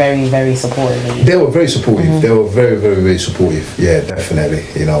team was very, very supportive of you. They were very supportive. They were very, very, very supportive. Yeah, definitely.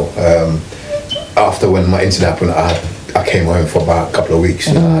 You know, after when my incident happened, I came home for about a couple of weeks.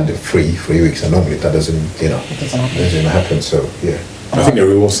 You know, I had 3 weeks, and normally that doesn't, you know, doesn't happen. So yeah, I think they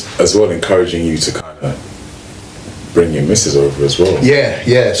were also, as well, encouraging you to kind of bring your missus over as well.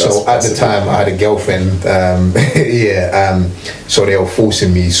 Yeah. So at the time, I had a girlfriend. So they were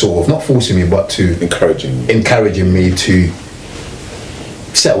forcing me, sort of, not forcing me, but to encouraging me to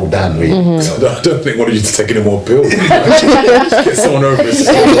settle down, really. I don't think wanted you to take any more pills. Get someone over it.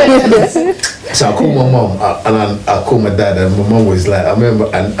 So I called my mom and I called my dad, and my mom was like, I remember,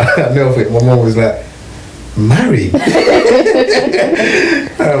 and I never forget, my mom was like, married?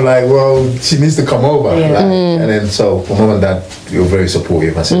 And I'm like, well, she needs to come over. Like, and then so my mom and dad were very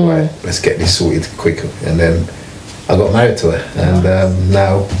supportive. I said, right, let's get this sorted quicker. And then I got married to her, and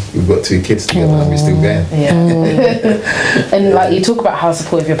now we've got 2 kids together, and we're still going. And like, you talk about how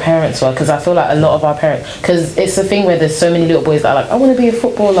supportive your parents were, because I feel like a lot of our parents, because it's a thing where there's so many little boys that are like, I want to be a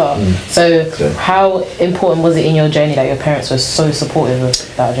footballer. So how important was it in your journey that your parents were so supportive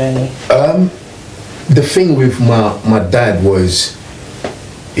of that journey? The thing with my dad was,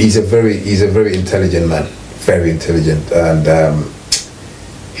 he's a very intelligent man, very intelligent, and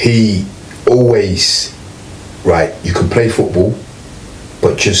he always, right, you can play football,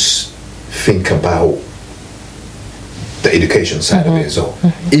 but just think about the education side of it as well.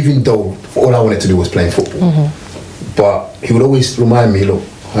 Even though all I wanted to do was playing football, but he would always remind me, look,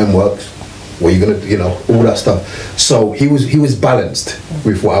 homeworks, what are you gonna, you know, all that stuff. So he was balanced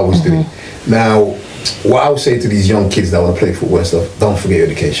with what I was doing. Now, what I would say to these young kids that want to play football and stuff, don't forget your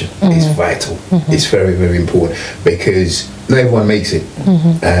education. It's vital. It's very, very important, because not everyone makes it.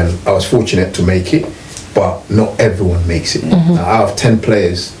 And I was fortunate to make it, but not everyone makes it. Now, out of 10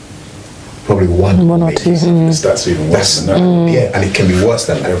 players, probably one or two. That's even worse than that. Yeah, and it can be worse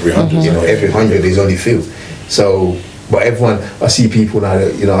than that. Every 100, you know, every 100 there's only few. So, but everyone, I see people now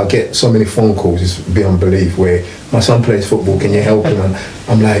that, you know, I get so many phone calls, it's beyond belief, where my son plays football, can you help him? And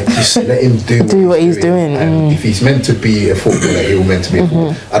I'm like, just let him do what he's doing. And if he's meant to be a footballer, he'll meant to be a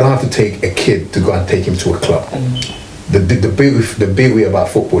footballer. I don't have to take a kid to go and take him to a club. The beauty about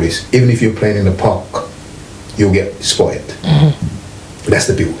football is, even if you're playing in the park, you'll get spotted. That's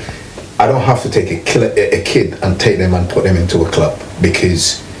the beauty. I don't have to take a kid and take them and put them into a club,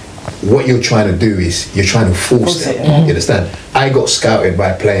 because what you're trying to do is you're trying to force them. You understand? I got scouted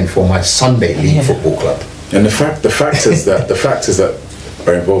by playing for my Sunday league football club. And the factors that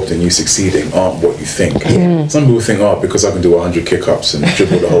are involved in you succeeding aren't what you think. Some people think, oh, because I can do 100 kick-ups and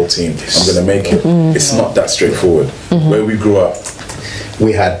dribble the whole team, I'm going to make it. It's not that straightforward. Where we grew up,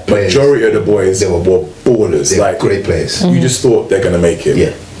 we had players, majority of the boys, they were ballers. They like, great players. You just thought they're going to make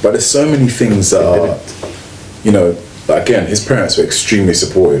it. But there's so many things that are, you know, like, again, his parents were extremely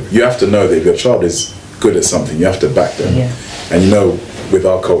supportive. You have to know that if your child is good at something, you have to back them. And you know, with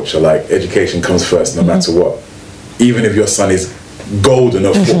our culture, like, education comes first no matter what. Even if your son is golden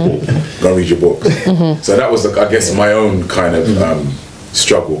at football, go read your books. So that was, I guess, my own kind of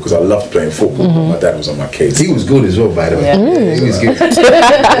struggle, because I loved playing football, but my dad was on my case. He was good as well, by the way. He was good.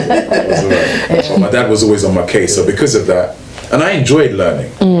 So my dad was always on my case. So because of that, and I enjoyed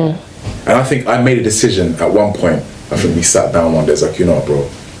learning. And I think I made a decision at one point. I think we sat down one day, it's like, you know, bro,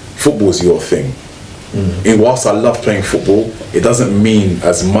 football's your thing. And whilst I love playing football, it doesn't mean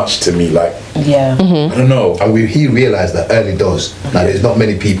as much to me. Like, I don't know. And he realised that early doors. Now, there's not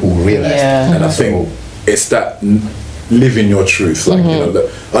many people who realise that. And I think it's that living your truth. Like, you know,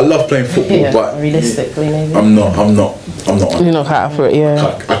 I love playing football, but realistically, maybe I'm not. You're not cut out for it.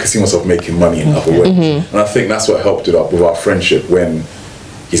 I can see myself making money in other ways, and I think that's what helped it up with our friendship. When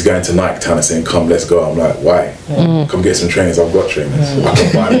he's going to Nike Town and saying, "Come, let's go," I'm like, "Why? Come get some trainers. I've got trainers. I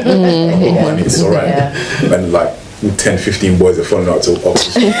can buy them. I've got money. It's alright." And like 10, 15 boys are falling out to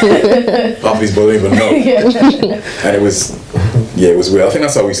Oxford. Half of these boys don't even know. And it was weird. I think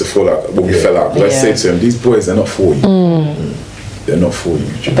that's how we used to fall out when we fell out. Because I say to him, these boys, they're not for you. They're not for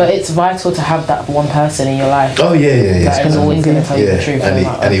you. But it's vital to have that one person in your life. Oh yeah. That is always going to tell you the truth.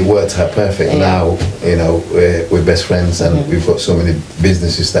 And it worked out perfect. Now, you know, we're best friends, and we've got so many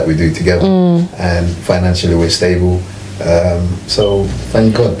businesses that we do together, and financially we're stable. So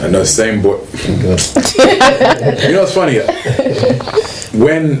thank God. And the same boy. Thank God. You know what's funny?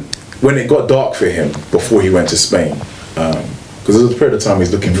 When it got dark for him before he went to Spain, because there was a period of time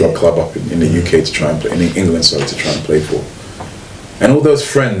he's looking for a club up in the UK to try and play, in England, sorry, to try and play for. And all those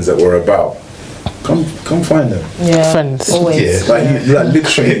friends that were about, come find them. Friends. Always. Like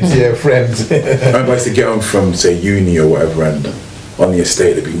literally. Friends. I remember I used to get home from, say, uni or whatever, and on the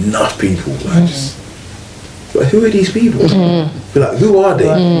estate there'd be enough people, like just But who are these people? Be like, who are they?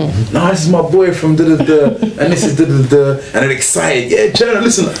 Nah, this is my boy from da-da-da, and this is da-da-da, and then excited, yeah, Cherno,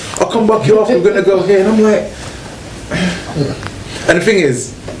 listen, I'll come back here after, we're gonna go here, and I'm like, and the thing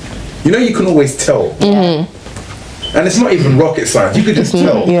is, you know, you can always tell, and it's not even rocket science, you could just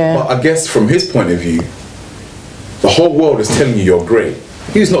tell, but I guess from his point of view, the whole world is telling you you're great.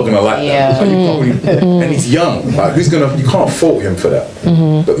 He's not gonna like that, like, you can't really, and he's young, like, you can't fault him for that,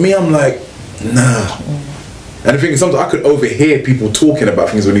 but me, I'm like, nah. And the thing is, sometimes I could overhear people talking about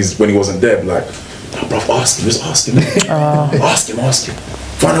things when he wasn't there, like, oh, bruv, just ask him. Ask him.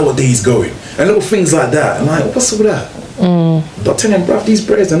 Find out what day he's going. And little things like that. I'm like, what's all that? Don't tell him, bruv, these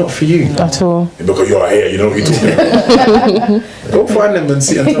prayers are not for you. At all. Because you're here, you know what you're talking about. Go find them and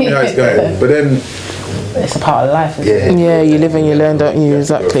see and tell me how it's going. But then, it's a part of life, isn't it? Yeah, you live and you learn, don't you?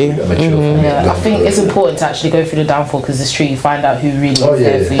 Exactly. Yeah, I think it's important to actually go through the downfall, because it's true, you find out who really is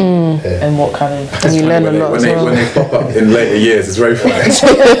there for you and what kind of... And you learn a lot when they pop up in later years, it's very funny.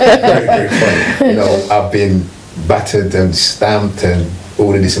 very funny. You know, I've been battered and stamped and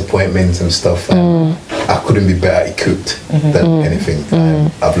all the disappointments and stuff, and I couldn't be better equipped than anything.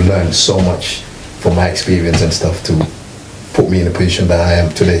 And I've learned so much from my experience and stuff to put me in the position that I am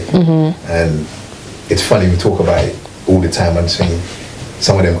today. And it's funny, we talk about it all the time, and saying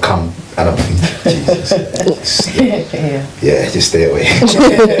some of them come and I'm thinking, Jesus, just stay away.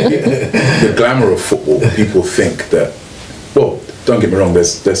 The glamour of football, people think that, well, don't get me wrong,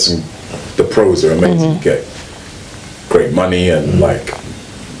 there's some, the pros are amazing, you get great money and like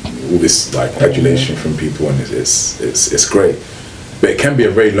all this like adulation from people, and it's great, but it can be a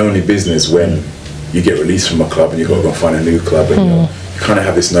very lonely business when you get released from a club and you've got to go find a new club, and you kind of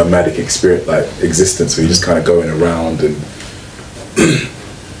have this nomadic experience, like existence, where you're just kind of going around, and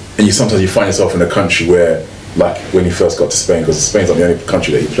and sometimes you find yourself in a country where, like when you first got to Spain, because Spain's not the only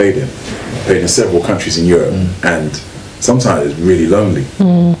country that you played in several countries in Europe, and sometimes it's really lonely.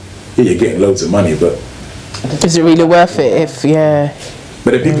 Yeah, you're getting loads of money, but is it really worth it? If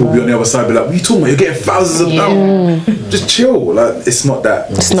but then people will be on the other side, be like, what are you talking about? You're getting thousands of pounds. Just chill. Like, it's not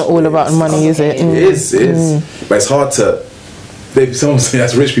that. It's not all about money, is it? It is. But it's hard to. Someone say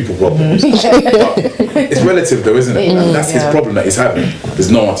that's rich people problems. But it's relative though, isn't it? And that's his problem that he's having. There's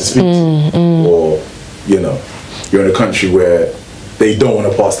no one to speak to. Or, you know, you're in a country where they don't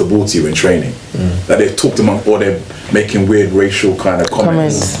want to pass the ball to you in training. That they've talked among, or they're making weird racial kind of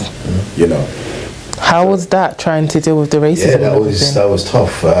comments. You know. How was that, trying to deal with the racism? Yeah, that was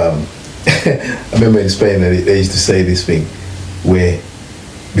tough. I remember in Spain they used to say this thing where,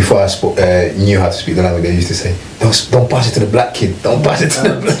 before I knew how to speak the language, they used to say, don't pass it to the black kid, don't pass it to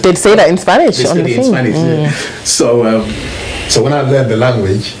the black kid. They'd say that in Spanish. They said it in Spanish, yeah. So when I learned the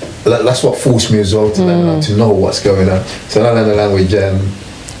language, that's what forced me as well to learn, to know what's going on. So when I learned the language,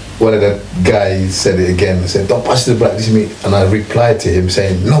 one of the guys said it again, and said, don't pass it to the black, this is me. And I replied to him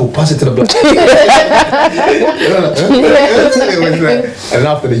saying, no, pass it to the black. And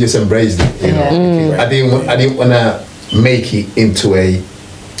after they just embraced it, you know. I didn't want to make it into a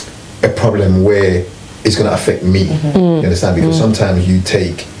problem where it's going to affect me, you understand? Because sometimes you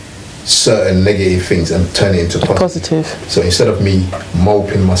take certain negative things and turn it into positive. So instead of me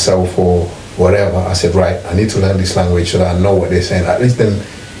moping myself or whatever, I said, right, I need to learn this language so that I know what they're saying. At least then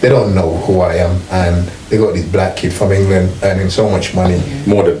they don't know who I am, and they got this black kid from England earning so much money.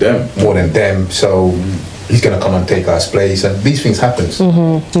 More than them. So he's going to come and take our place, and these things happen.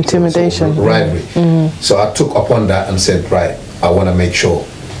 Intimidation. So rivalry. So I took upon that and said, right, I want to make sure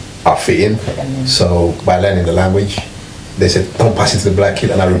I fit in. So by learning the language, they said, don't pass it to the black kid,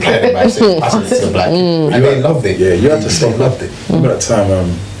 and I replied by saying, pass it to the black kid. And they loved it. Yeah, you had to stop. Loved it. Remember that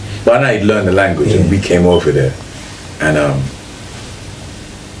time, but I learned the language, and we came over there, and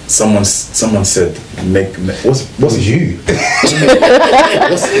someone said, what's you?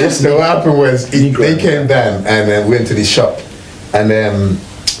 So what happened was, they came down and went to the shop, and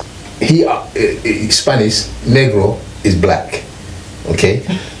he Spanish negro is black, okay?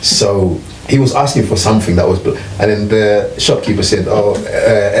 So he was asking for something that was black, and then the shopkeeper said, oh,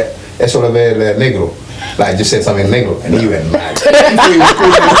 eso lo ve negro. Like, just said something negro, and he went mad.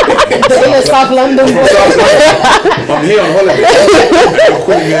 South London. I'm here on holiday.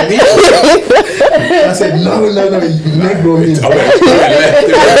 I said, no, negro means black. I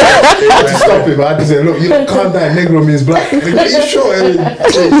had to stop him. I had to say, look, you don't calm down, negro means black. Like, are you sure?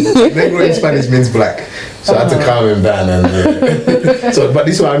 Negro in Spanish means black. So I had to calm him down. And but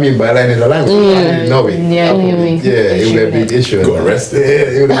this is what I mean by learning the language. I didn't know it. It would have been an issue. Got arrested.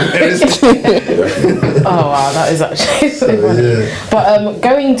 It would have been arrested. Oh wow, that is actually so funny. But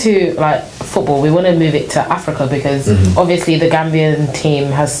going to like football, we want to move it to Africa, because obviously the Gambian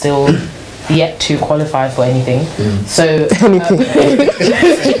team has still yet to qualify for anything. So Anything.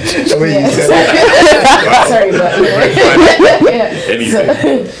 sorry,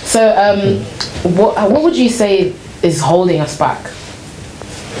 but what would you say is holding us back?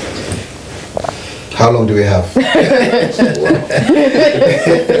 How long do we have?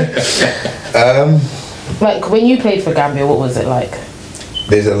 Like when you played for Gambia, what was it like?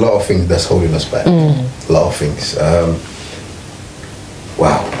 There's a lot of things that's holding us back. A lot of things.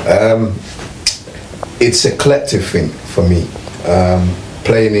 Wow. It's a collective thing for me.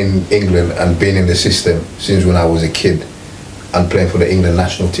 Playing in England and being in the system since when I was a kid and playing for the England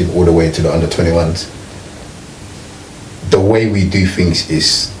national team all the way to the under-21s. The way we do things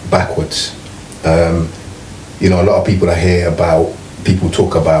is backwards. You know, a lot of people I hear about, people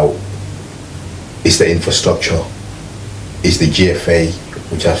talk about, it's the infrastructure, it's the GFA,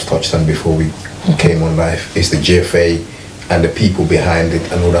 which I've touched on before we came on live, it's the GFA and the people behind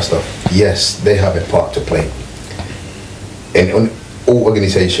it and all that stuff. Yes, they have a part to play. And on all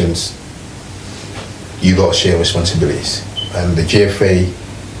organizations, you got to share responsibilities. And the GFA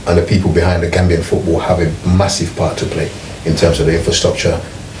and the people behind the Gambian football have a massive part to play in terms of the infrastructure,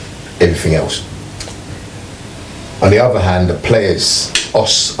 everything else. On the other hand, the players,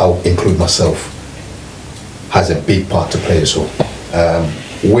 us, I'll include myself, has a big part to play as well.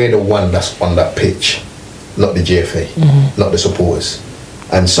 We're the one that's on that pitch, not the GFA, not the supporters.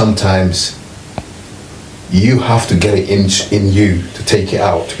 And sometimes you have to get it in you to take it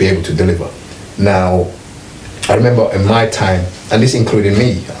out, to be able to deliver. Now, I remember in my time, and this including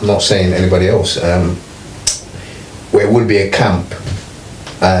me, I'm not saying anybody else, where it would be a camp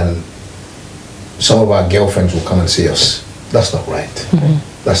and some of our girlfriends will come and see us. That's not right.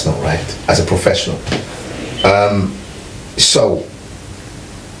 That's not right as a professional. So,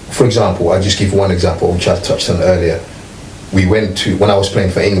 for example, I'll just give one example which I touched on earlier. We went to, when I was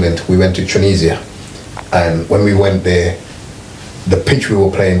playing for England, we went to Tunisia. And when we went there, the pitch we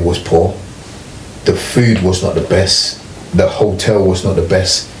were playing was poor. The food was not the best. The hotel was not the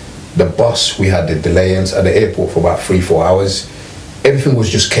best. The bus, we had the delays at the airport for about 3-4 hours. Everything was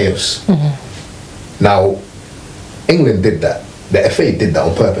just chaos. Now, England did that. The FA did that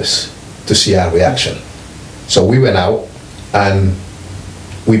on purpose to see our reaction. So we went out and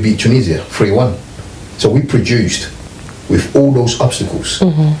we beat Tunisia 3-1. So we produced with all those obstacles.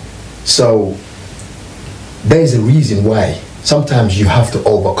 So there's a reason why sometimes you have to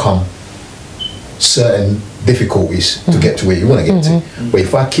overcome certain difficulties to get to where you want to get to. But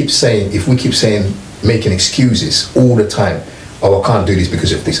if we keep saying, making excuses all the time, oh, I can't do this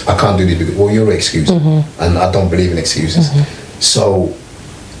because of this, I can't do this because, well, you're an excuse. And I don't believe in excuses. So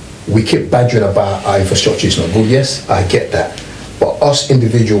we keep badgering about our infrastructure is not good. Yes, I get that. But us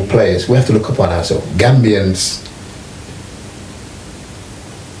individual players, we have to look upon ourselves. Gambians,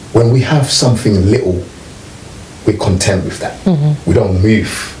 when we have something little, we're content with that. We don't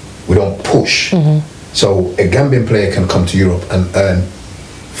move, we don't push. So a Gambian player can come to Europe and earn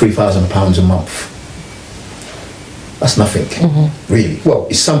 £3,000 a month. That's nothing, really. Well,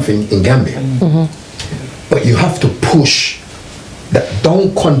 it's something in Gambia. But you have to push that.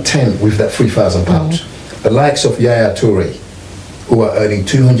 Don't content with that £3,000. The likes of Yaya Toure, who are earning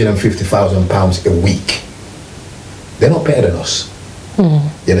 £250,000 a week, they're not better than us. You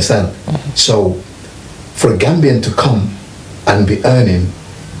understand? So for a Gambian to come and be earning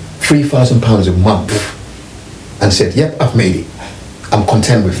 £3,000 a month and said, yep, I've made it, I'm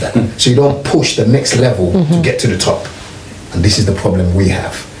content with that. So you don't push the next level to get to the top. And this is the problem we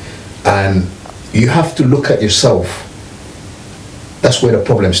have. And you have to look at yourself. That's where the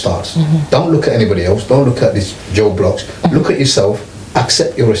problem starts. Don't look at anybody else. Don't look at this Joe Blocks. Look at yourself,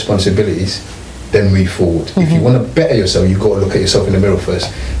 accept your responsibilities, then move forward. If you want to better yourself, you've got to look at yourself in the mirror first.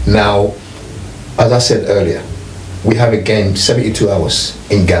 Now, as I said earlier, we have a game 72 hours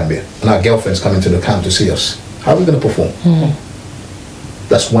in Gambia, and our girlfriends come into the camp to see us. How are we going to perform?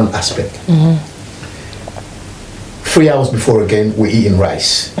 That's one aspect. 3 hours before a game, we're eating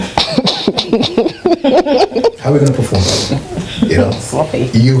rice. How are we going to perform? You know,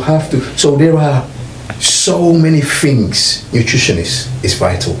 you have to. So there are so many things. Nutrition is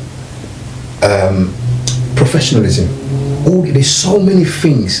vital. Professionalism. There's so many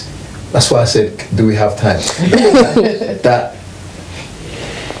things. That's why I said, do we have time? That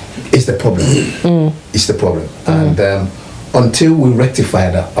is the problem. It's the problem. And until we rectify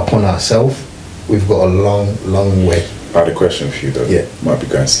that upon ourselves, we've got a long, long way. I had a question for you though. Yeah. Might be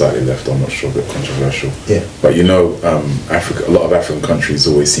going slightly left, I'm not sure, a bit controversial. Yeah. But you know, Africa, a lot of African countries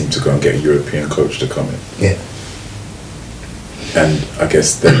always seem to go and get a European coach to come in. Yeah. And I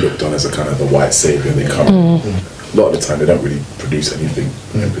guess they're looked on as a kind of the white saviour. They come in. A lot of the time they don't really produce anything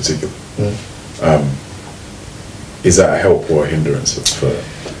in particular. Is that a help or a hindrance for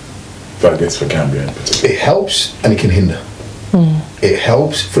I guess for Gambia in particular? It helps and it can hinder. It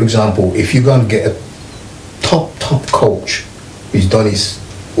helps, for example, if you're going to get a top coach who's done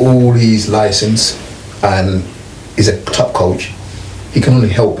all his license and is a top coach, he can only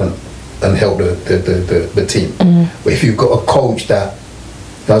help and help the team. But if you've got a coach that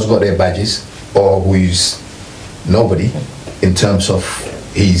has got their badges or who's nobody in terms of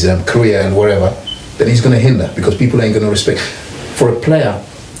his career and whatever, then he's going to hinder because people ain't going to respect. For a player,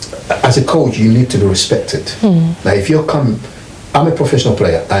 as a coach, you need to be respected. Now, if you're I'm a professional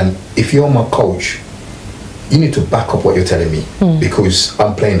player, and if you're my coach, you need to back up what you're telling me because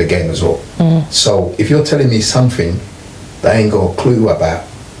I'm playing the game as well. So if you're telling me something that I ain't got a clue about,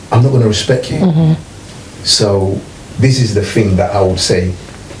 I'm not going to respect you. So this is the thing that I would say,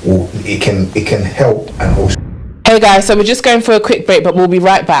 well, it can help and also. Hey guys, so we're just going for a quick break, but we'll be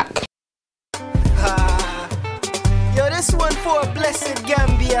right back. Yo, this one for a blessed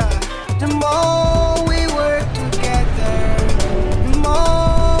Gambia. The more we work together, the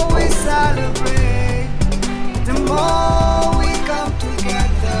more we celebrate. The more we come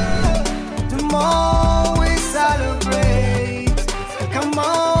together, the more we celebrate. Come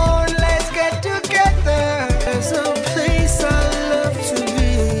on, let's get together. There's a place I love to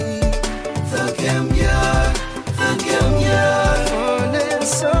be. The Gambia, the Gambia. Fun and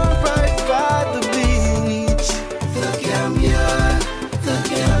sun right by the beach. The Gambia, the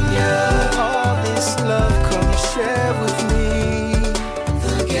Gambia. All this love, come share with me.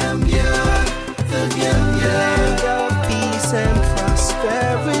 The Gambia, the Gambia. Land of peace and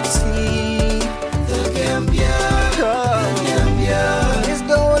prosperity. The Gambia, the Gambia. It's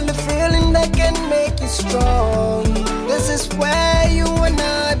the only feeling that can make you strong. This is where you and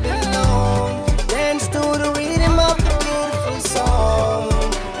I belong. Dance to the rhythm of the beautiful song.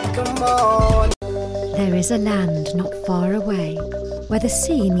 Come on. There is a land not far away where the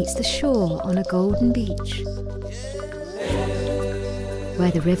sea meets the shore on a golden beach,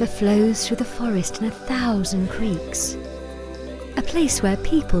 where the river flows through the forest in 1,000 creeks, a place where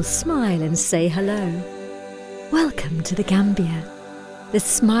people smile and say hello. Welcome to the Gambia, the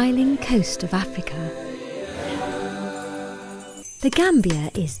smiling coast of Africa. The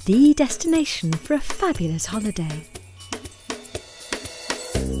Gambia is the destination for a fabulous holiday.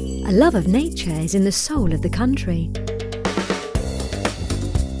 A love of nature is in the soul of the country.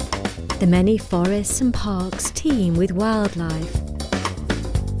 The many forests and parks teem with wildlife.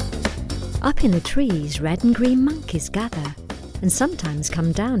 Up in the trees, red and green monkeys gather and sometimes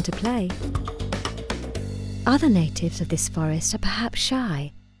come down to play. Other natives of this forest are perhaps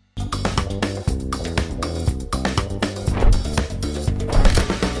shy.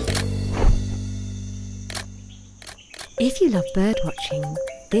 If you love birdwatching,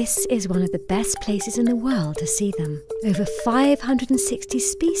 this is one of the best places in the world to see them. Over 560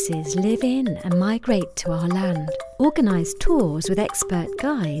 species live in and migrate to our land. Organised tours with expert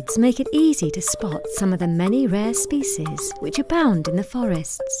guides make it easy to spot some of the many rare species which abound in the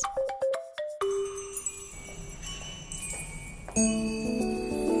forests.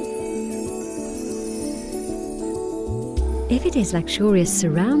 If it is luxurious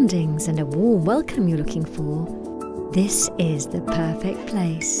surroundings and a warm welcome you're looking for, this is the perfect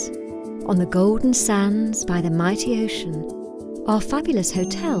place. On the golden sands by the mighty ocean, our fabulous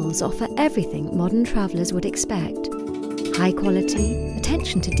hotels offer everything modern travellers would expect. High quality,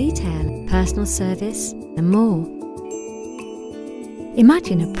 attention to detail, personal service and more.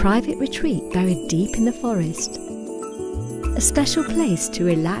 Imagine a private retreat buried deep in the forest. A special place to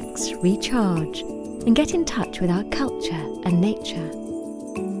relax, recharge and get in touch with our culture and nature.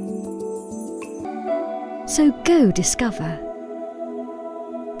 So go discover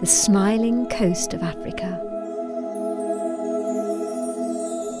the smiling coast of Africa.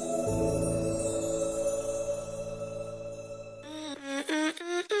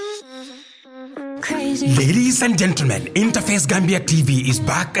 Ladies and gentlemen, InterFace Gambia TV is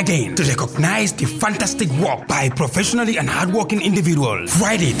back again to recognize the fantastic work by professionally and hardworking individuals.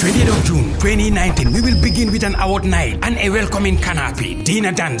 Friday, 20th of June 2019, we will begin with an award night and a welcoming canopy,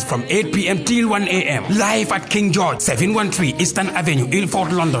 dinner dance from 8 p.m. till 1 a.m. live at King George, 713 Eastern Avenue,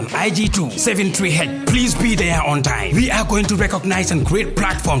 Ilford, London, IG2 73H. Please be there on time. We are going to recognize and create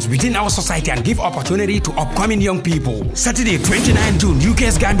platforms within our society and give opportunity to upcoming young people. Saturday, 29 June,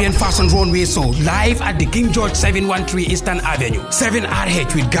 UK's Gambian Fashion Runway Show live live at the King George 713 Eastern Avenue,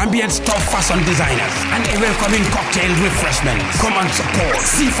 7RH with Gambia's top fashion designers and a welcoming cocktail refreshments. Come and support.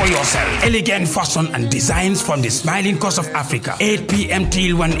 See for yourself. Elegant fashion and designs from the smiling coast of Africa. 8 p.m.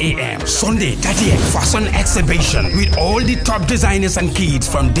 till 1 a.m. Sunday, 30th fashion exhibition with all the top designers and kids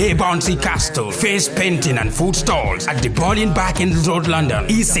from Day Bouncy Castle, face painting and food stalls at the Bowling Barking Road, London,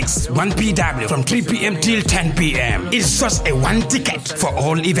 E6, 1PW from 3 p.m. till 10 p.m. It's just a one ticket for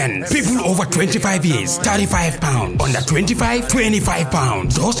all events. People over 25 years, £35. Under 25,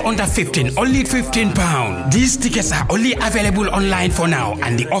 £25. Those under 15, only £15. These tickets are only available online for now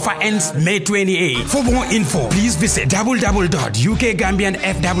and the offer ends May 28. For more info, please visit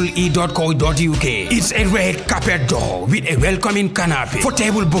www.ukgambianfwe.co.uk. It's a red carpet door with a welcoming canopy. For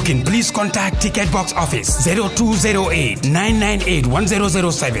table booking, please contact Ticket Box Office 0208 998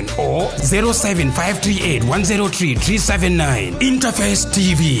 1007 or 07538 103 379. InterFace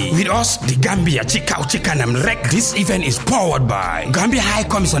TV. With us, the Gambia Kanam Rek. This event is powered by Gambia High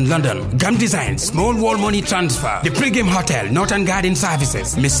Commission London, Gam Design, Small Wall Money Transfer, the Pregame Hotel, Northern Garden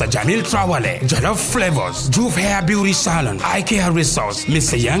Services, Mr. Jamil Trawale, Jollof Flavors, Juve Hair Beauty Salon, IKEA Resource,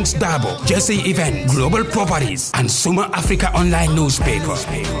 Mr. Young's Dabo, Jesse Event, Global Properties, and Suma Africa Online Newspaper.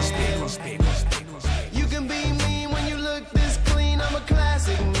 You can be me when you look this clean. I'm a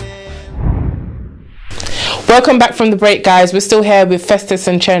classic man. Welcome back from the break, guys. We're still here with Festus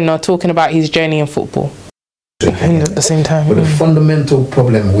and Cherno talking about his journey in football. And at the same time, but the fundamental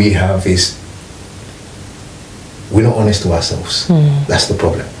problem we have is we're not honest to ourselves. That's the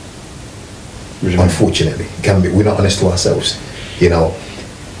problem. Unfortunately, we're not honest to ourselves. You know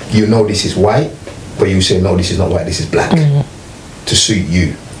this is white, but you say no, this is not white, this is black to suit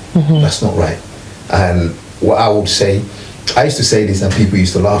you. That's not right. And what I would say, I used to say this and people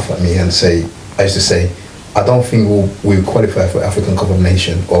used to laugh at me and say, I used to say, I don't think we'll qualify for African Cup of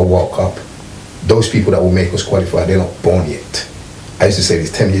Nations or World Cup. Those people that will make us qualify, they're not born yet. I used to say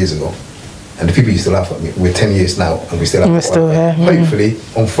this 10 years ago. And the people used to laugh at me. We're 10 years now and we still have to qualify. Hopefully,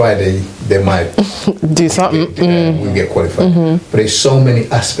 on Friday, they might do something. We'll get qualified. But there's so many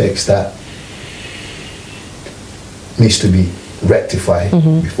aspects that needs to be rectified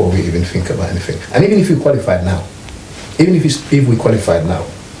before we even think about anything. And even if we qualified now, if we qualified now,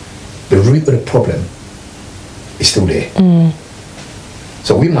 the root of the problem is still there.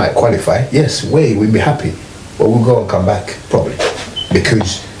 So we might qualify, yes, we'll be happy, but we'll go and come back probably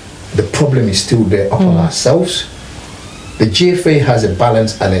because the problem is still there upon ourselves. The GFA has a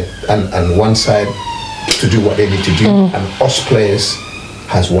balance and one side to do what they need to do, and us players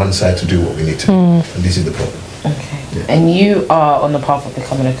has one side to do what we need to do, and this is the problem. Okay. Yeah. And you are on the path of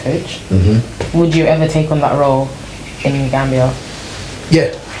becoming a coach. Would you ever take on that role in Gambia?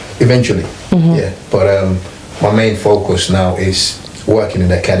 Yeah, eventually. Yeah, but my main focus now is working in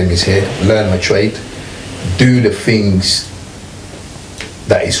the academies here, learn my trade, do the things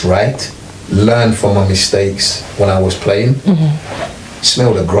that is right, learn from my mistakes when I was playing,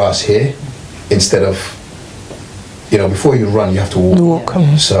 smell the grass here instead of, before you run you have to walk.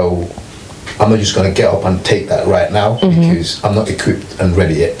 So I'm not just going to get up and take that right now because I'm not equipped and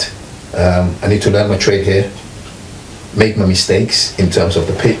ready yet. I need to learn my trade here, make my mistakes in terms of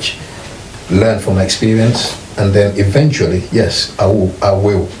the pitch, learn from my experience, and then eventually, yes, I will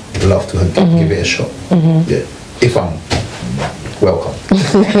love to give it a shot. Yeah, if I'm welcome.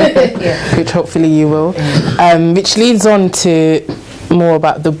 Which hopefully you will. Which leads on to more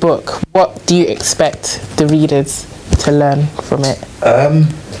about the book. What do you expect the readers to learn from it? A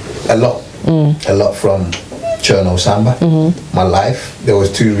lot from Cherno, Samba, my life. There was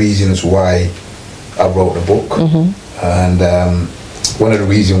 2 reasons why I wrote the book, and one of the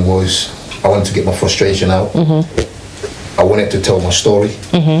reasons was I wanted to get my frustration out. I wanted to tell my story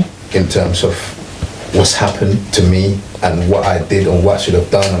in terms of what's happened to me and what I did and what I should have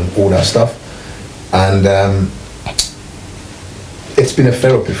done and all that stuff. And it's been a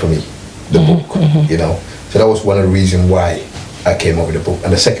therapy for me, the book, So that was one of the reasons why I came up with the book.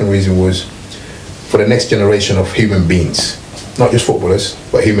 And the second reason was for the next generation of human beings, not just footballers,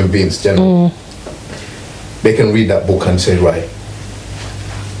 but human beings generally. They can read that book and say, right,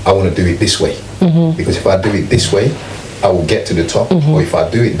 I want to do it this way. Because if I do it this way, I will get to the top. Or if I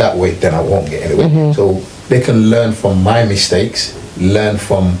do it that way, then I won't get anywhere. So they can learn from my mistakes, learn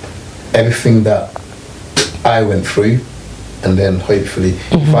from everything that I went through, and then hopefully,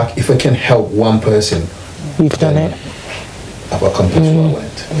 if I can help one person, you've done it. I've accomplished what I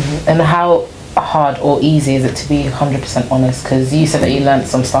wanted. And how hard or easy is it to be 100% honest? Because you said that you learned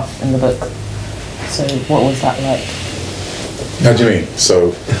some stuff in the book. So what was that like? How do you mean?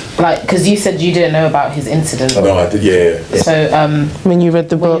 So, like, because you said you didn't know about his incident. No, I did. Yeah. So, when you read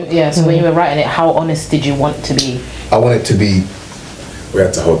the book, so when you were writing it, how honest did you want to be? I wanted to be. We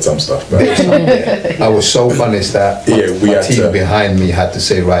had to hold some stuff back. I was so honest that my team behind me had to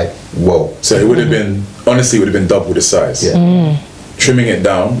say, right, whoa. So it would have been, honestly, it would have been double the size. Yeah. Trimming it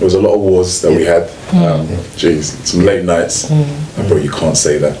down, there was a lot of wars that we had. Jeez, some late nights. And bro, you can't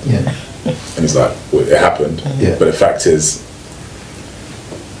say that. Yeah. And it's like, well, it happened. Yeah. But the fact is,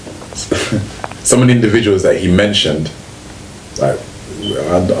 some of the individuals that he mentioned, like,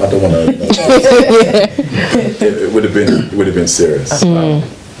 I don't want to. It would have been serious. Football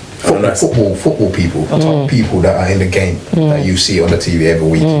people, top people that are in the game that you see on the TV every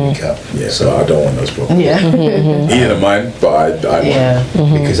week in, week out. Yeah, so I don't want those problems. Yeah. He didn't mind, but I want.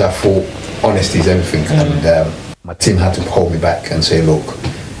 Because I thought honesty is everything, and my team had to hold me back and say, look,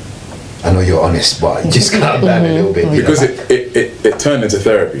 I know you're honest, but just calm down a little bit. Because it turned into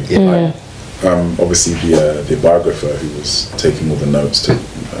therapy. Yeah. Obviously the biographer who was taking all the notes to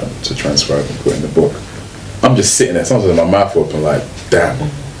transcribe and put in the book, I'm just sitting there, sometimes with my mouth open like, damn.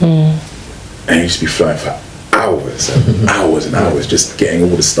 And you just be flying for hours and hours and hours just getting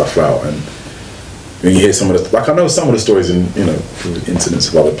all the stuff out. And when you hear some of the, like, I know some of the stories in, you know, incidents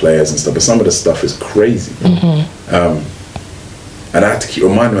of other players and stuff, but some of the stuff is crazy. And I had to keep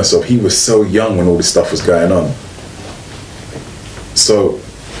reminding myself, he was so young when all this stuff was going on. So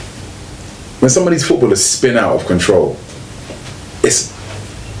when some of these footballers spin out of control,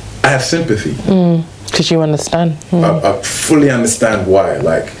 I have sympathy. Because you understand. I fully understand why.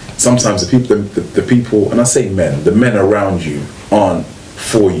 Like, sometimes the people, and I say men, the men around you aren't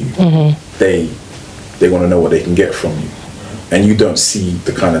for you. They want to know what they can get from you, and you don't see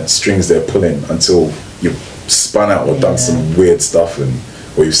the kind of strings they're pulling until you've spun out or done some weird stuff,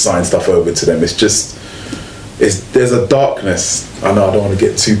 or you've signed stuff over to them. It's just, there's a darkness. I know I don't want to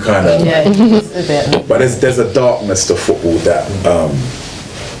get too kind of, but there's a darkness to football that.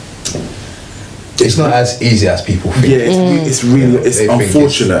 It's not as easy as people think. Yeah, it's really, it's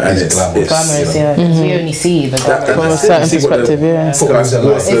unfortunate, and it's glamorous, because we only see the glamorous. From a certain perspective,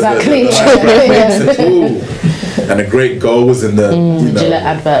 Exactly. And the great goals and the Gillette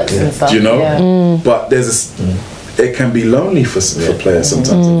adverts and stuff. Do you know? But it can be lonely for players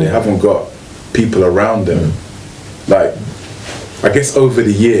sometimes, and they haven't got people around them. Like, I guess over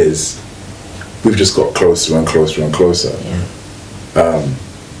the years, we've just got closer and closer and closer.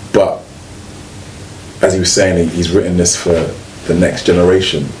 But as he was saying, he's written this for the next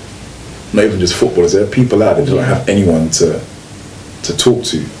generation. Not even just footballers. There are people out there who don't have anyone to talk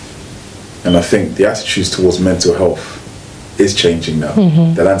to. And I think the attitudes towards mental health is changing now.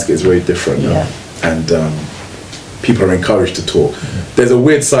 The landscape is very different now. And people are encouraged to talk. There's a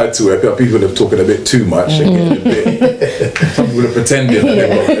weird side to it. People are talking a bit too much and getting a bit. Some people are pretending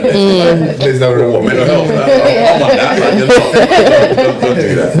that there's no real mental health. I'm on that. Don't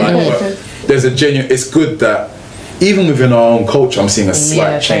do that. But there's a genuine. It's good that even within our own culture, I'm seeing a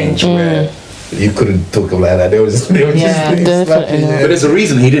slight change where you couldn't talk about that. They were just but there's a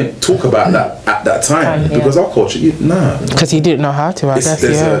reason he didn't talk about that at that time, because our culture, because he didn't know how to. I guess.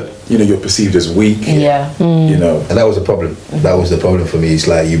 You're perceived as weak. You know, and that was the problem. That was the problem for me. It's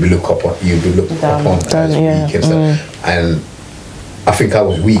like you be looked upon as weak and stuff. And I think I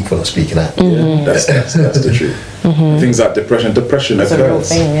was weak for not speaking out. That's the truth. Things like depression occurs. A real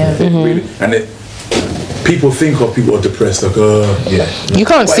thing, People think of people are depressed, like, you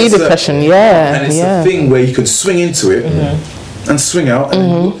can't see depression, and it's a thing where you can swing into it and swing out,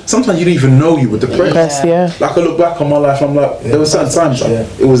 and sometimes you didn't even know you were depressed. Like, I look back on my life, I'm like, there were certain times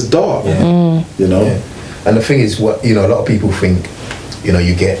it was dark, you know. And the thing is, what, you know, a lot of people think, you know,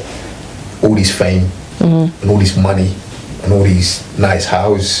 you get all this fame and all this money and all these nice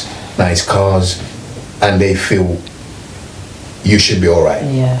houses, nice cars, and they feel you should be all right.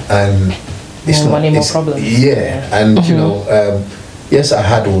 And it's more money, more problems. And you know, yes, I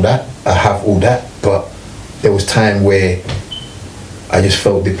had all that. I have all that, but there was time where I just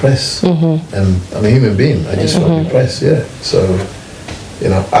felt depressed, and I'm a human being. I just felt depressed. So, you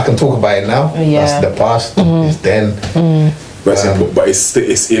know, I can talk about it now. That's the past. It's then. But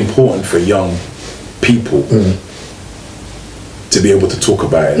it's important for young people to be able to talk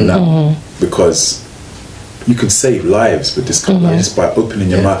about it now, because you can save lives with this kind of just by opening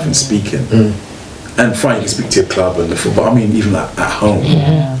your mouth and speaking. And fine, you can speak to your club and the football. I mean, even like at home.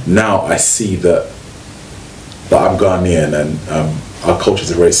 Now I see that I'm Ghanaian, and our cultures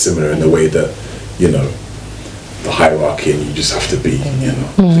are very similar in the way that, you know, the hierarchy, and you just have to be, you know,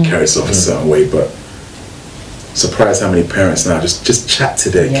 to carry yourself a certain way. But surprised how many parents now just chat to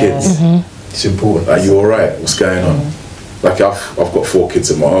their kids. It's important. Are you all right? What's going on? like I've got 4 kids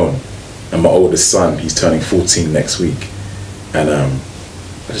of my own, and my oldest son, he's turning 14 next week, and I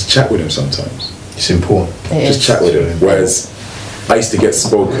just chat with him sometimes. It's important. Just chat with him. Whereas I used to get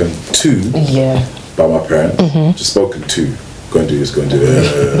spoken to by my parents, just spoken to, go and do this, go and do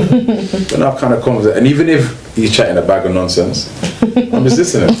that. But now I've kind of conversation, and even if he's chatting a bag of nonsense, I'm just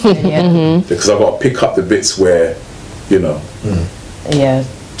listening. Because I've got to pick up the bits where, you know.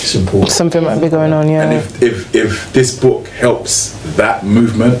 It's important. Something might be going on, And if this book helps that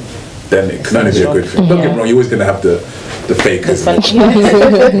movement, then it can only be a good thing. Don't get me wrong, you're always going to have the fakers.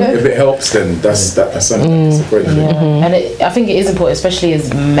 If it helps, then that's something. It's a great thing. And I think it is important, especially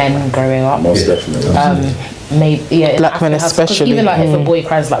as men growing up. Most definitely. Maybe black men especially. Even like if a boy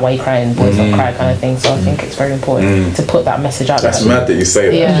cries, like, why are you crying? Boys don't cry, kind of thing. So I think it's very important to put that message out. That's mad that you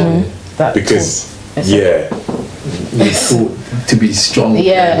say that. That because we thought to be strong.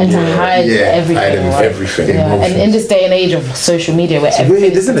 And to hide everything. And in this day and age of social media where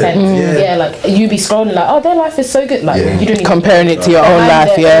everything's isn't it? Like you be scrolling like, oh, their life is so good. Like you don't even comparing it to your own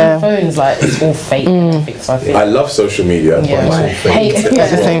life. Phones, like it's all fake. So I love social media, but it's all fake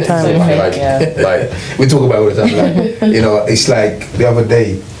at the same time. Like we talk about it all the time. Like, you know, it's like the other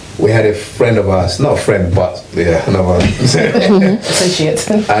day we had a friend of ours, not a friend, but another associate,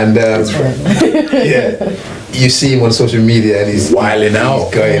 and you see him on social media and he's wilding out,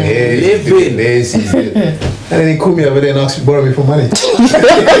 he's going here, he's doing this, and then he called me over there and asked me to borrow me for money.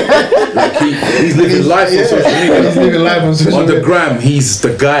 Like he's living life on social media. He's living life on social media. On the gram, he's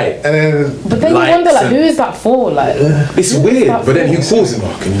the guy. And then, but then you wonder, like, who is that for? Like, it's weird. But then he calls him,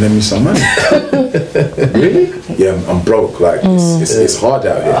 can you lend me some money? Really? Yeah, I'm broke. Like it's hard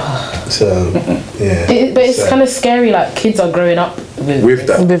out here. So but it's kind of scary. Like kids are growing up with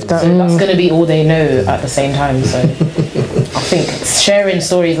that. So that's going to be all they know at the same time. So I think sharing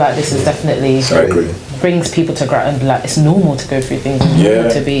stories like this is definitely brings people to ground. Like it's normal to go through things. It's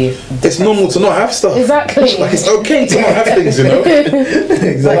normal to be. It's normal to not have stuff. Exactly. Like it's okay to not have things, you know.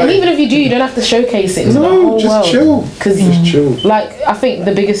 Exactly. Like, and even if you do, you don't have to showcase it to the whole just world. chill. Just chill. Like I think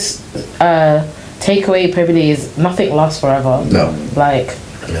the biggest takeaway probably is nothing lasts forever. No. Like.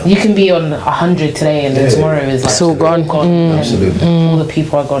 You can be on 100 today and then tomorrow is like it's all gone. Absolutely. All the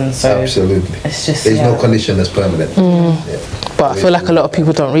people are gone. So absolutely. It's just there's no condition that's permanent. But I feel like a lot of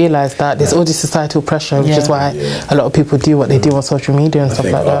people don't realise that there's all this societal pressure, which is why a lot of people do what they do on social media and stuff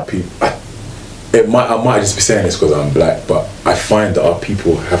like that. I might just be saying this because I'm black, but I find that our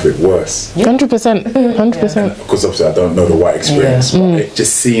people have it worse. 100%. 100%. Because obviously I don't know the white experience, but it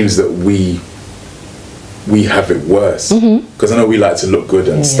just seems that we have it worse. Because I know we like to look good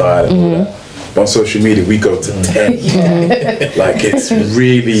and style and all that. But on social media we go to 10. Like it's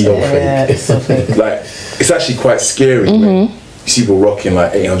really it's so fake. like it's actually quite scary when you see people rocking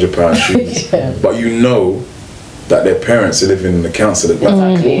like £800 shoes, but you know that their parents are living in the council.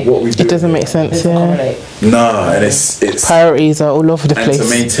 Like, what we do? It doesn't make sense. Nah, and it's priorities are all over the place. And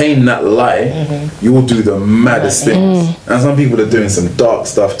to maintain that lie, you will do the maddest things. And some people are doing some dark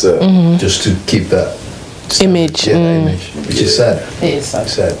stuff to just to keep that image, which is sad. It is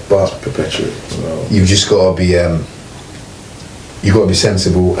sad. But perpetuate. You've just got to be you got to be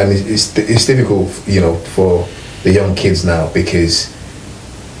sensible, and it's difficult, you know, for the young kids now because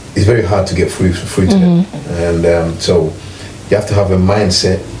it's very hard to get through to them, and so you have to have a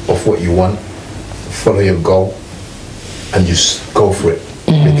mindset of what you want, follow your goal, and just go for it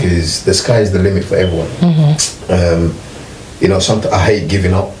because the sky is the limit for everyone. You know, sometimes I hate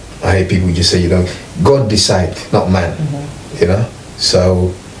giving up. I hate people who just say, you know, God decide, not man. You know,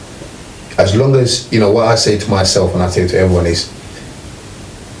 so as long as, you know, what I say to myself and I say to everyone is,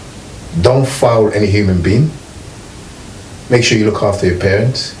 don't foul any human being. Make sure you look after your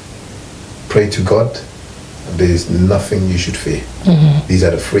parents. Pray to God. There's nothing you should fear. These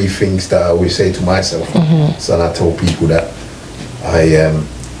are the 3 things that I always say to myself. So I told people that I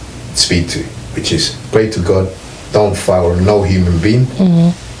speak to, which is pray to God, don't foul no human being,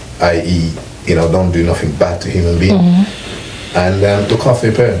 i.e., you know, don't do nothing bad to human being, and look after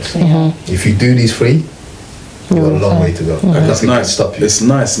your parents. If you do these 3, you've got a long way to go. And nothing can stop you. It's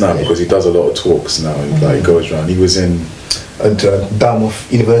nice now because he does a lot of talks now. And, like, he goes around. He was in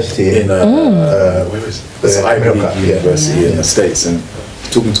Dartmouth University in where is it? It's Ivy League University in the States, and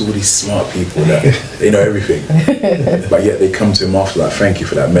talking to all these smart people that they know everything, but yet they come to him after like, thank you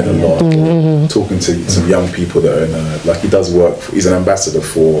for that, meant a lot. Talking to some young people that are in like he does work. He's an ambassador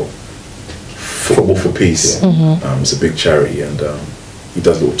for Football for Peace. It's a big charity, and he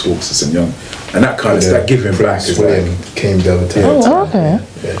does little talks to some young, and that kind of stuff. Giving back is like came the other time. Okay.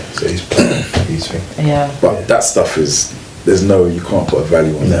 So he's playing. Yeah. But that stuff is you can't put a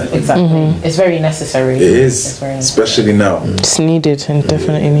value on that. Exactly. It's very necessary. It is, especially now. It's needed and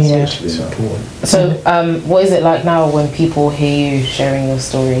definitely needed. So, what is it like now when people hear you sharing your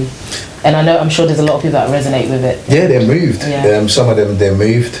story? And I'm sure there's a lot of people that resonate with it. Yeah, they're moved. Yeah. Some of them, they're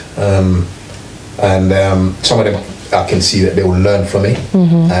moved. And some of them, I can see that they will learn from me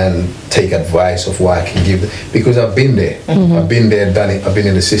and take advice of what I can give them. Because I've been there. I've been there, done it. I've been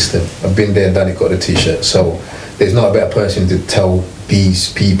in the system. I've been there, done it, got the t-shirt. So there's not a better person to tell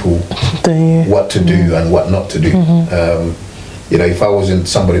these people what to do and what not to do. You know, if I wasn't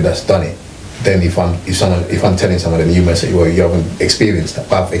somebody that's done it, then if I'm telling someone, then you might say, well, you haven't experienced that.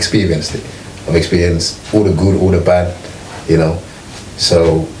 But I've experienced it. I've experienced all the good, all the bad, you know.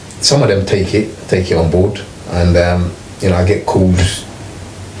 So some of them take it on board, and you know, I get calls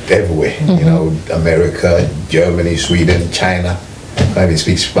everywhere. You know, America, Germany, Sweden, China. I even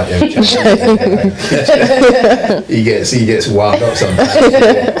speak Spanish. he gets wound up sometimes.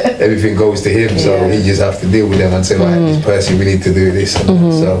 Everything goes to him, so he just have to deal with them and say, right, this person, we need to do this.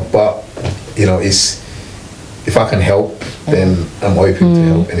 And so, but you know, if I can help, then I'm open to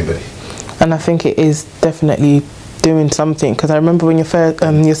help anybody. And I think it is definitely doing something, because I remember when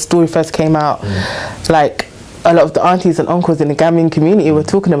your story first came out, like a lot of the aunties and uncles in the Gambian community were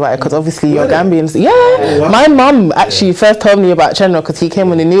talking about it, because obviously you're Gambians. Yeah, my mum actually first told me about Cherno because he came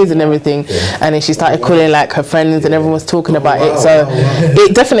on the news and everything, and then she started calling like her friends, and everyone was talking about it. So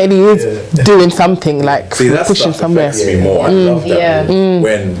it definitely is doing something, like pushing somewhere. Me more. I love that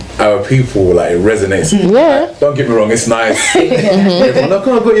when our people like it resonates. Like, don't get me wrong, it's nice. Everyone, look,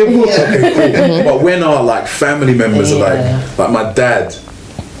 I got your book. Okay, cool. But when our like family members are like my dad.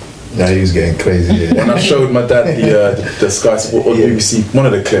 No, he was getting crazy. When I showed my dad the Sky Sport or the BBC, one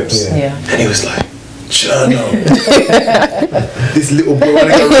of the clips, and he was like, Cherno, this little boy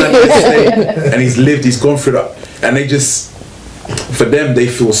wanna go around this state, and he's gone through that, and they just, for them, they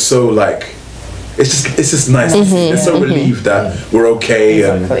feel so like, it's just nice to see. They're so relieved that we're okay,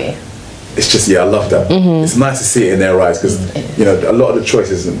 and it's just, I love that. It's nice to see it in their eyes, because you know, a lot of the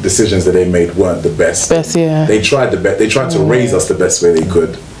choices and decisions that they made weren't the best. They tried They tried to raise us the best way they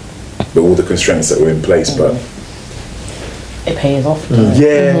could, with all the constraints that were in place, but it pays off.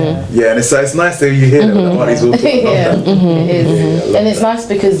 Yeah, and it's nice that you hear that all talking about that. It is. And it's nice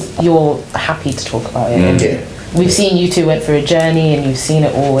because you're happy to talk about it. We've seen you two went through a journey, and you've seen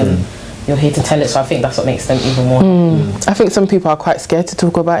it all, and you're here to tell it, so I think that's what makes them even more. I think some people are quite scared to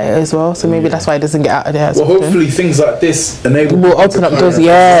talk about it as well, so maybe that's why it doesn't get out of there as often. Hopefully things like this will open up doors. You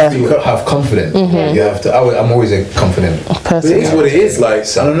have confidence. You have to. I'm always a confident person. It is what it is. Like,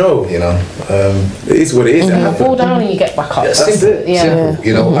 I don't know. You know, it is what it is. You fall down and you get back up. That's simple. Simple.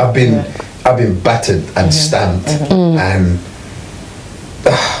 You know, I've been battered and stamped, and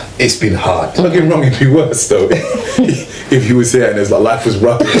it's been hard. Don't get me wrong, it'd be worse though. If you was here and it's like life was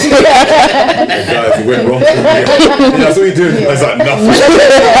rough. Guys, it went wrong for me. That's what you do. It's like nothing.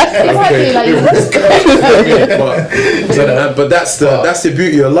 But that's the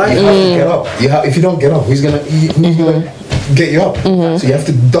beauty of life. You have to get up. If you don't get up, who's gonna get you up? So you have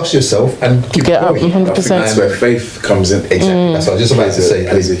to dust yourself and keep get going. up. 100%. That's where faith comes in. Exactly. That's what I was just about to say.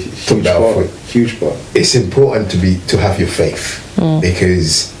 It's a huge part. It's important to have your faith,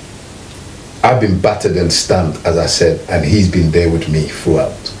 because I've been battered and stamped, as I said, and he's been there with me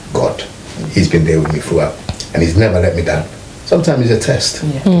throughout. God, he's been there with me throughout, and he's never let me down. Sometimes it's a test.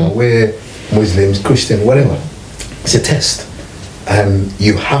 You know, we're Muslims, Christian, whatever. It's a test, and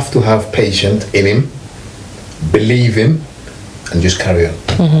you have to have patience in him, believe him, and just carry on.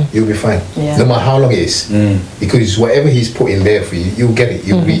 You'll be fine, no matter how long it is, because whatever he's put in there for you, you'll get it,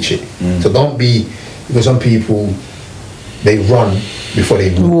 you'll reach it. So don't be, because some people, they run before they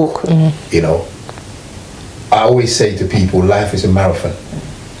walk. You know, I always say to people, life is a marathon.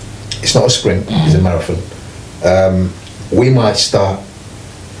 It's not a sprint, it's a marathon. We might start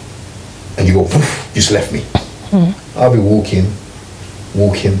and you go, poof, just left me. I'll be walking,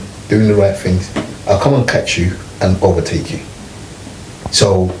 doing the right things. I'll come and catch you and overtake you.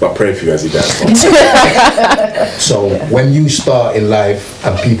 So I pray for you as you dance. So when you start in life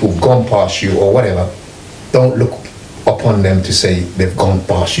and people have gone past you or whatever, don't look upon them to say they've gone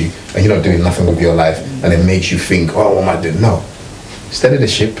past you and you're not doing nothing with your life, and it makes you think, oh, what am I doing? No. Steady the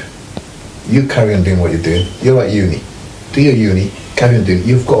ship. You carry on doing what you're doing. You're at uni. Do your uni, carry on doing.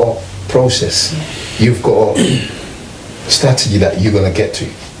 You've got a process. You've got a strategy that you're going to get to.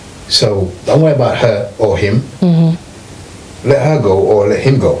 So don't worry about her or him. Let her go or let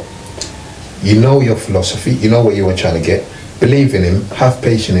him go. You know your philosophy. You know what you were trying to get. Believe in him. Have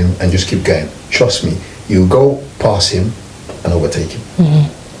patience in him, and just keep going. Trust me. You go past him and overtake him.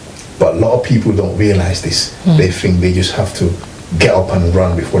 But a lot of people don't realize this. They think they just have to get up and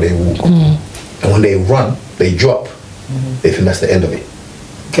run before they walk. And when they run, they drop. They think that's the end of it.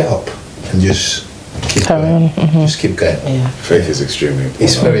 Get up and just keep going. Just keep going. Faith is extremely important.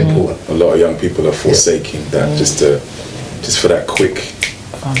 It's very important. A lot of young people are forsaking that just for that quick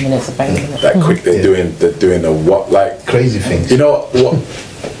 5 minutes of banking. that quick they're doing a what, like crazy things. You know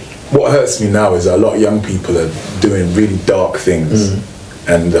what hurts me now is a lot of young people are doing really dark things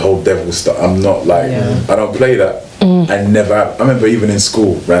and the whole devil stuff. I'm not like I don't play that. I never have. I remember even in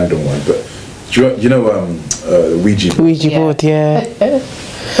school, random one, but you know Ouija board, yeah.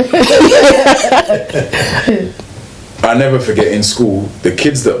 I never forget in school, the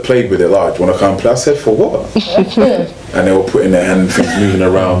kids that played with it large when I come play, I said, for what? And they were putting their hand and things moving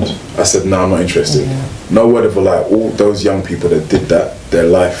around. I said, no, I'm not interested. No word of a lie, all those young people that did that, their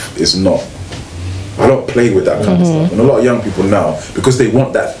life is not. I don't play with that kind of stuff. And a lot of young people now, because they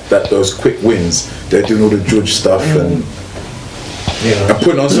want those quick wins, they're doing all the judge stuff and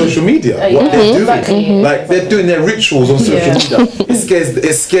putting on social media what they're doing. Like they're doing their rituals on social media.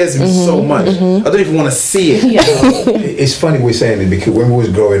 It scares me so much. I don't even want to see it. It's funny we're saying it because when we was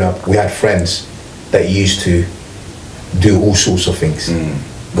growing up, we had friends that used to do all sorts of things.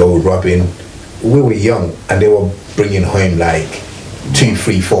 Go rubbing. We were young and they were bringing home like 200,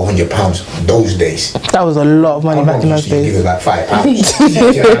 300, 400 pounds those days. That was a lot of money back in those days. Give us like £5. You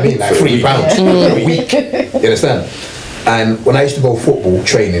know what I mean? Like £3 a week. You understand? And when I used to go football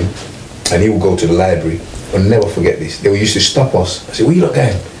training, and he would go to the library, I'll never forget this. They used to stop us. I said, "Where you lot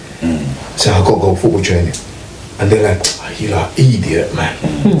going?" So I got to go football training, and they're like, oh, "You lot idiot, man!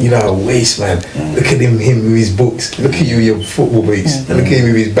 You lot a waste, man! Look at him with his books. Look at you with your football boots, and look at him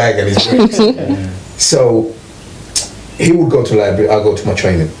with his bag and his books." So he would go to the library. I go to my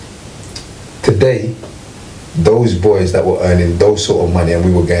training. Today, those boys that were earning those sort of money and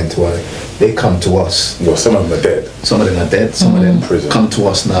we were going to earn, they come to us. Well, some of them are dead. Some of them are dead. Some of them come to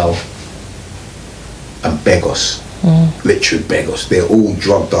us now and beg us. Literally beg us. They're all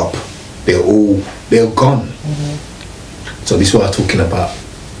drugged up. They're gone. So this is what I'm talking about.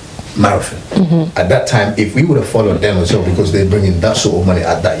 Marathon. At that time, if we would have followed them as well, because they're bringing that sort of money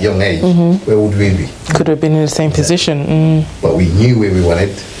at that young age, where would we be? Could have been in the same position. But we knew where we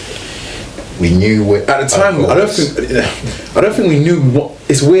wanted. We knew where. At the time, I don't think we knew what.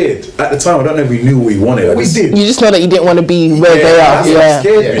 It's weird. At the time, I don't know if we knew what we wanted. We did. You just know that you didn't want to be where they are. That's what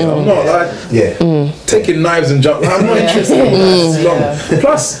scared me. I'm not like taking knives and jump. I'm not interested in that.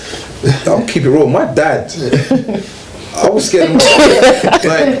 Plus, I'll keep it real. My dad. I was scared of my dad.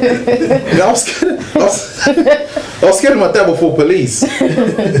 I was scared of my dad before police.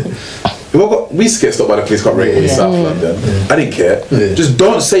 We used to get stopped by the police quite regularly in South London. I didn't care. Just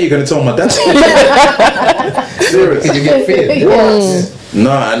don't say you're going to tell my dad. Serious. You get feared. What?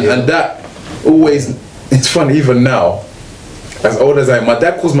 No, and that always, it's funny even now, as old as I am, my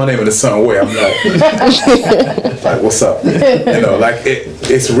dad calls my name in a certain way. I'm like, what's up? You know, like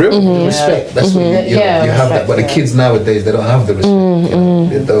it's real. Respect. That's what you have that. But the kids nowadays, they don't have the respect.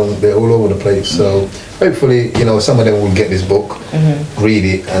 You know, they're all over the place. So hopefully, you know, some of them will get this book, read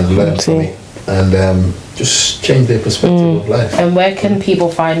it, and learn from it, and just change their perspective of life. And where can people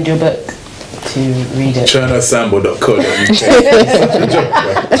find your book to read it? ChernoSamba.co.uk.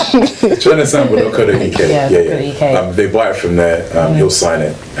 ChernoSamba.co.uk. They buy it from there. He'll sign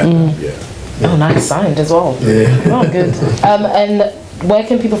it. And, Oh, nice, signed as well. Oh, good. And where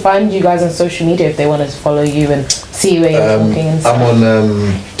can people find you guys on social media if they want to follow you and see where you're talking and stuff? I'm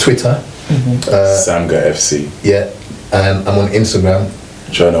on Twitter. Sanga FC. Yeah, and I'm on Instagram.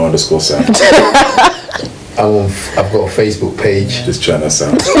 Cherno_Sam. I've got a Facebook page. Just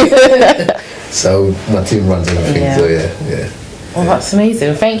Cherno_Sam. So my team runs everything. So yeah. Well, that's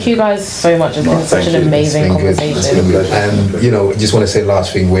amazing. Thank you guys so much. It's been such an amazing conversation. It's been good. And you know, just want to say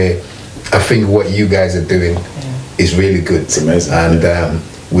last thing where I think what you guys are doing is really good. It's amazing. And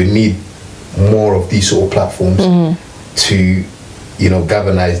we need more of these sort of platforms to, you know,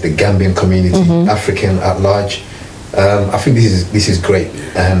 galvanize the Gambian community, African at large. I think this is great.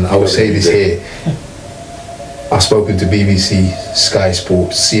 And I will say this here. I've spoken to BBC, Sky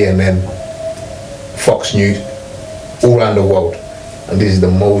Sports, CNN, Fox News, all around the world. And this is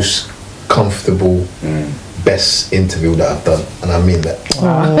the most comfortable, best interview that I've done. And I mean that.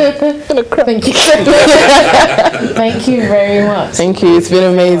 Thank you. Thank you very much. Thank you. It's been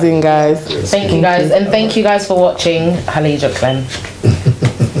amazing, guys. Thank you, guys. And thank you guys for watching juk len.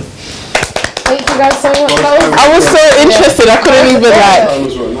 Thank you guys so much. I was so interested. I couldn't even like...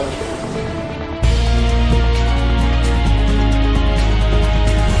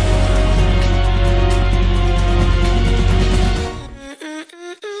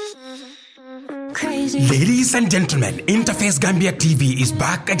 Ladies and gentlemen, InterFace Gambia TV is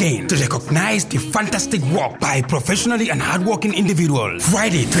back again to recognize the fantastic work by professionally and hardworking individuals.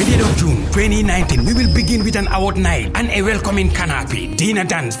 Friday, 20th of June 2019, we will begin with an award night and a welcoming canopy dinner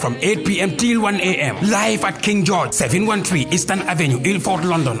dance from 8 p.m. till 1 a.m. live at King George, 713 Eastern Avenue, Ilford,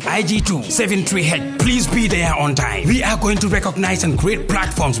 London, IG2 73H. Please be there on time. We are going to recognize and create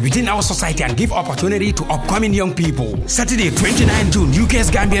platforms within our society and give opportunity to upcoming young people. Saturday, 29 June, UK's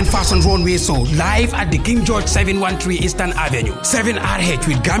Gambian Fashion Runway Show live at the King George 713 Eastern Avenue, 7RH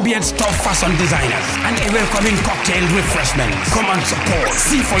with Gambian's top fashion designers and a welcoming cocktail refreshment. Come and support.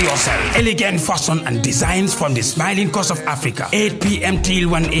 See for yourself. Elegant fashion and designs from the smiling coast of Africa, 8 p.m. till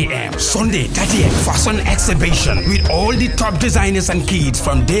 1 a.m. Sunday, 30th Fashion Exhibition with all the top designers and kids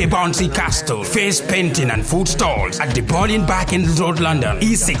from Day Bouncy Castle, face painting and food stalls at the Bowling Back in Road, London,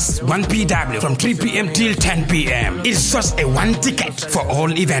 E6 1PW from 3 p.m. till 10 p.m. It's just a one ticket for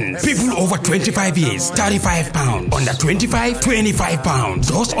all events. People over 25 years, £35. Under 25, £25.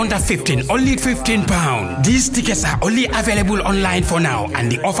 Those under 15, only £15. These tickets are only available online for now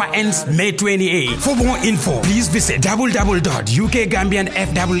and the offer ends May 28. For more info, please visit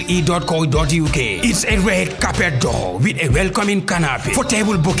www.ukgambianfwe.co.uk. It's a red carpet door with a welcoming canopy. For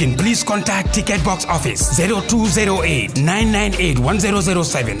table booking, please contact Ticket Box Office 0208 998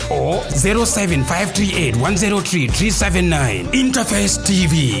 1007 or 07538 103 379. InterFace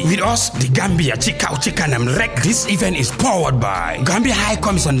TV. With us, the Gambia Kanam Rek. This event is powered by Gambia High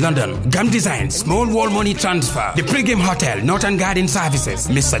Commission London, Gam Design, Small Wall Money Transfer, the Pregame Hotel, Northern Garden Services,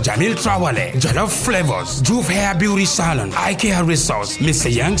 Mr. Jamil Trawale, Jollof Flavors, Juve Hair Beauty Salon, IKEA Resource,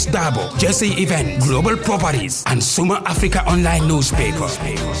 Mr. Young's Dabo, Jesse Event, Global Properties, and Suma Africa Online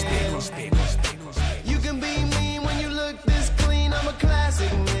Newspaper.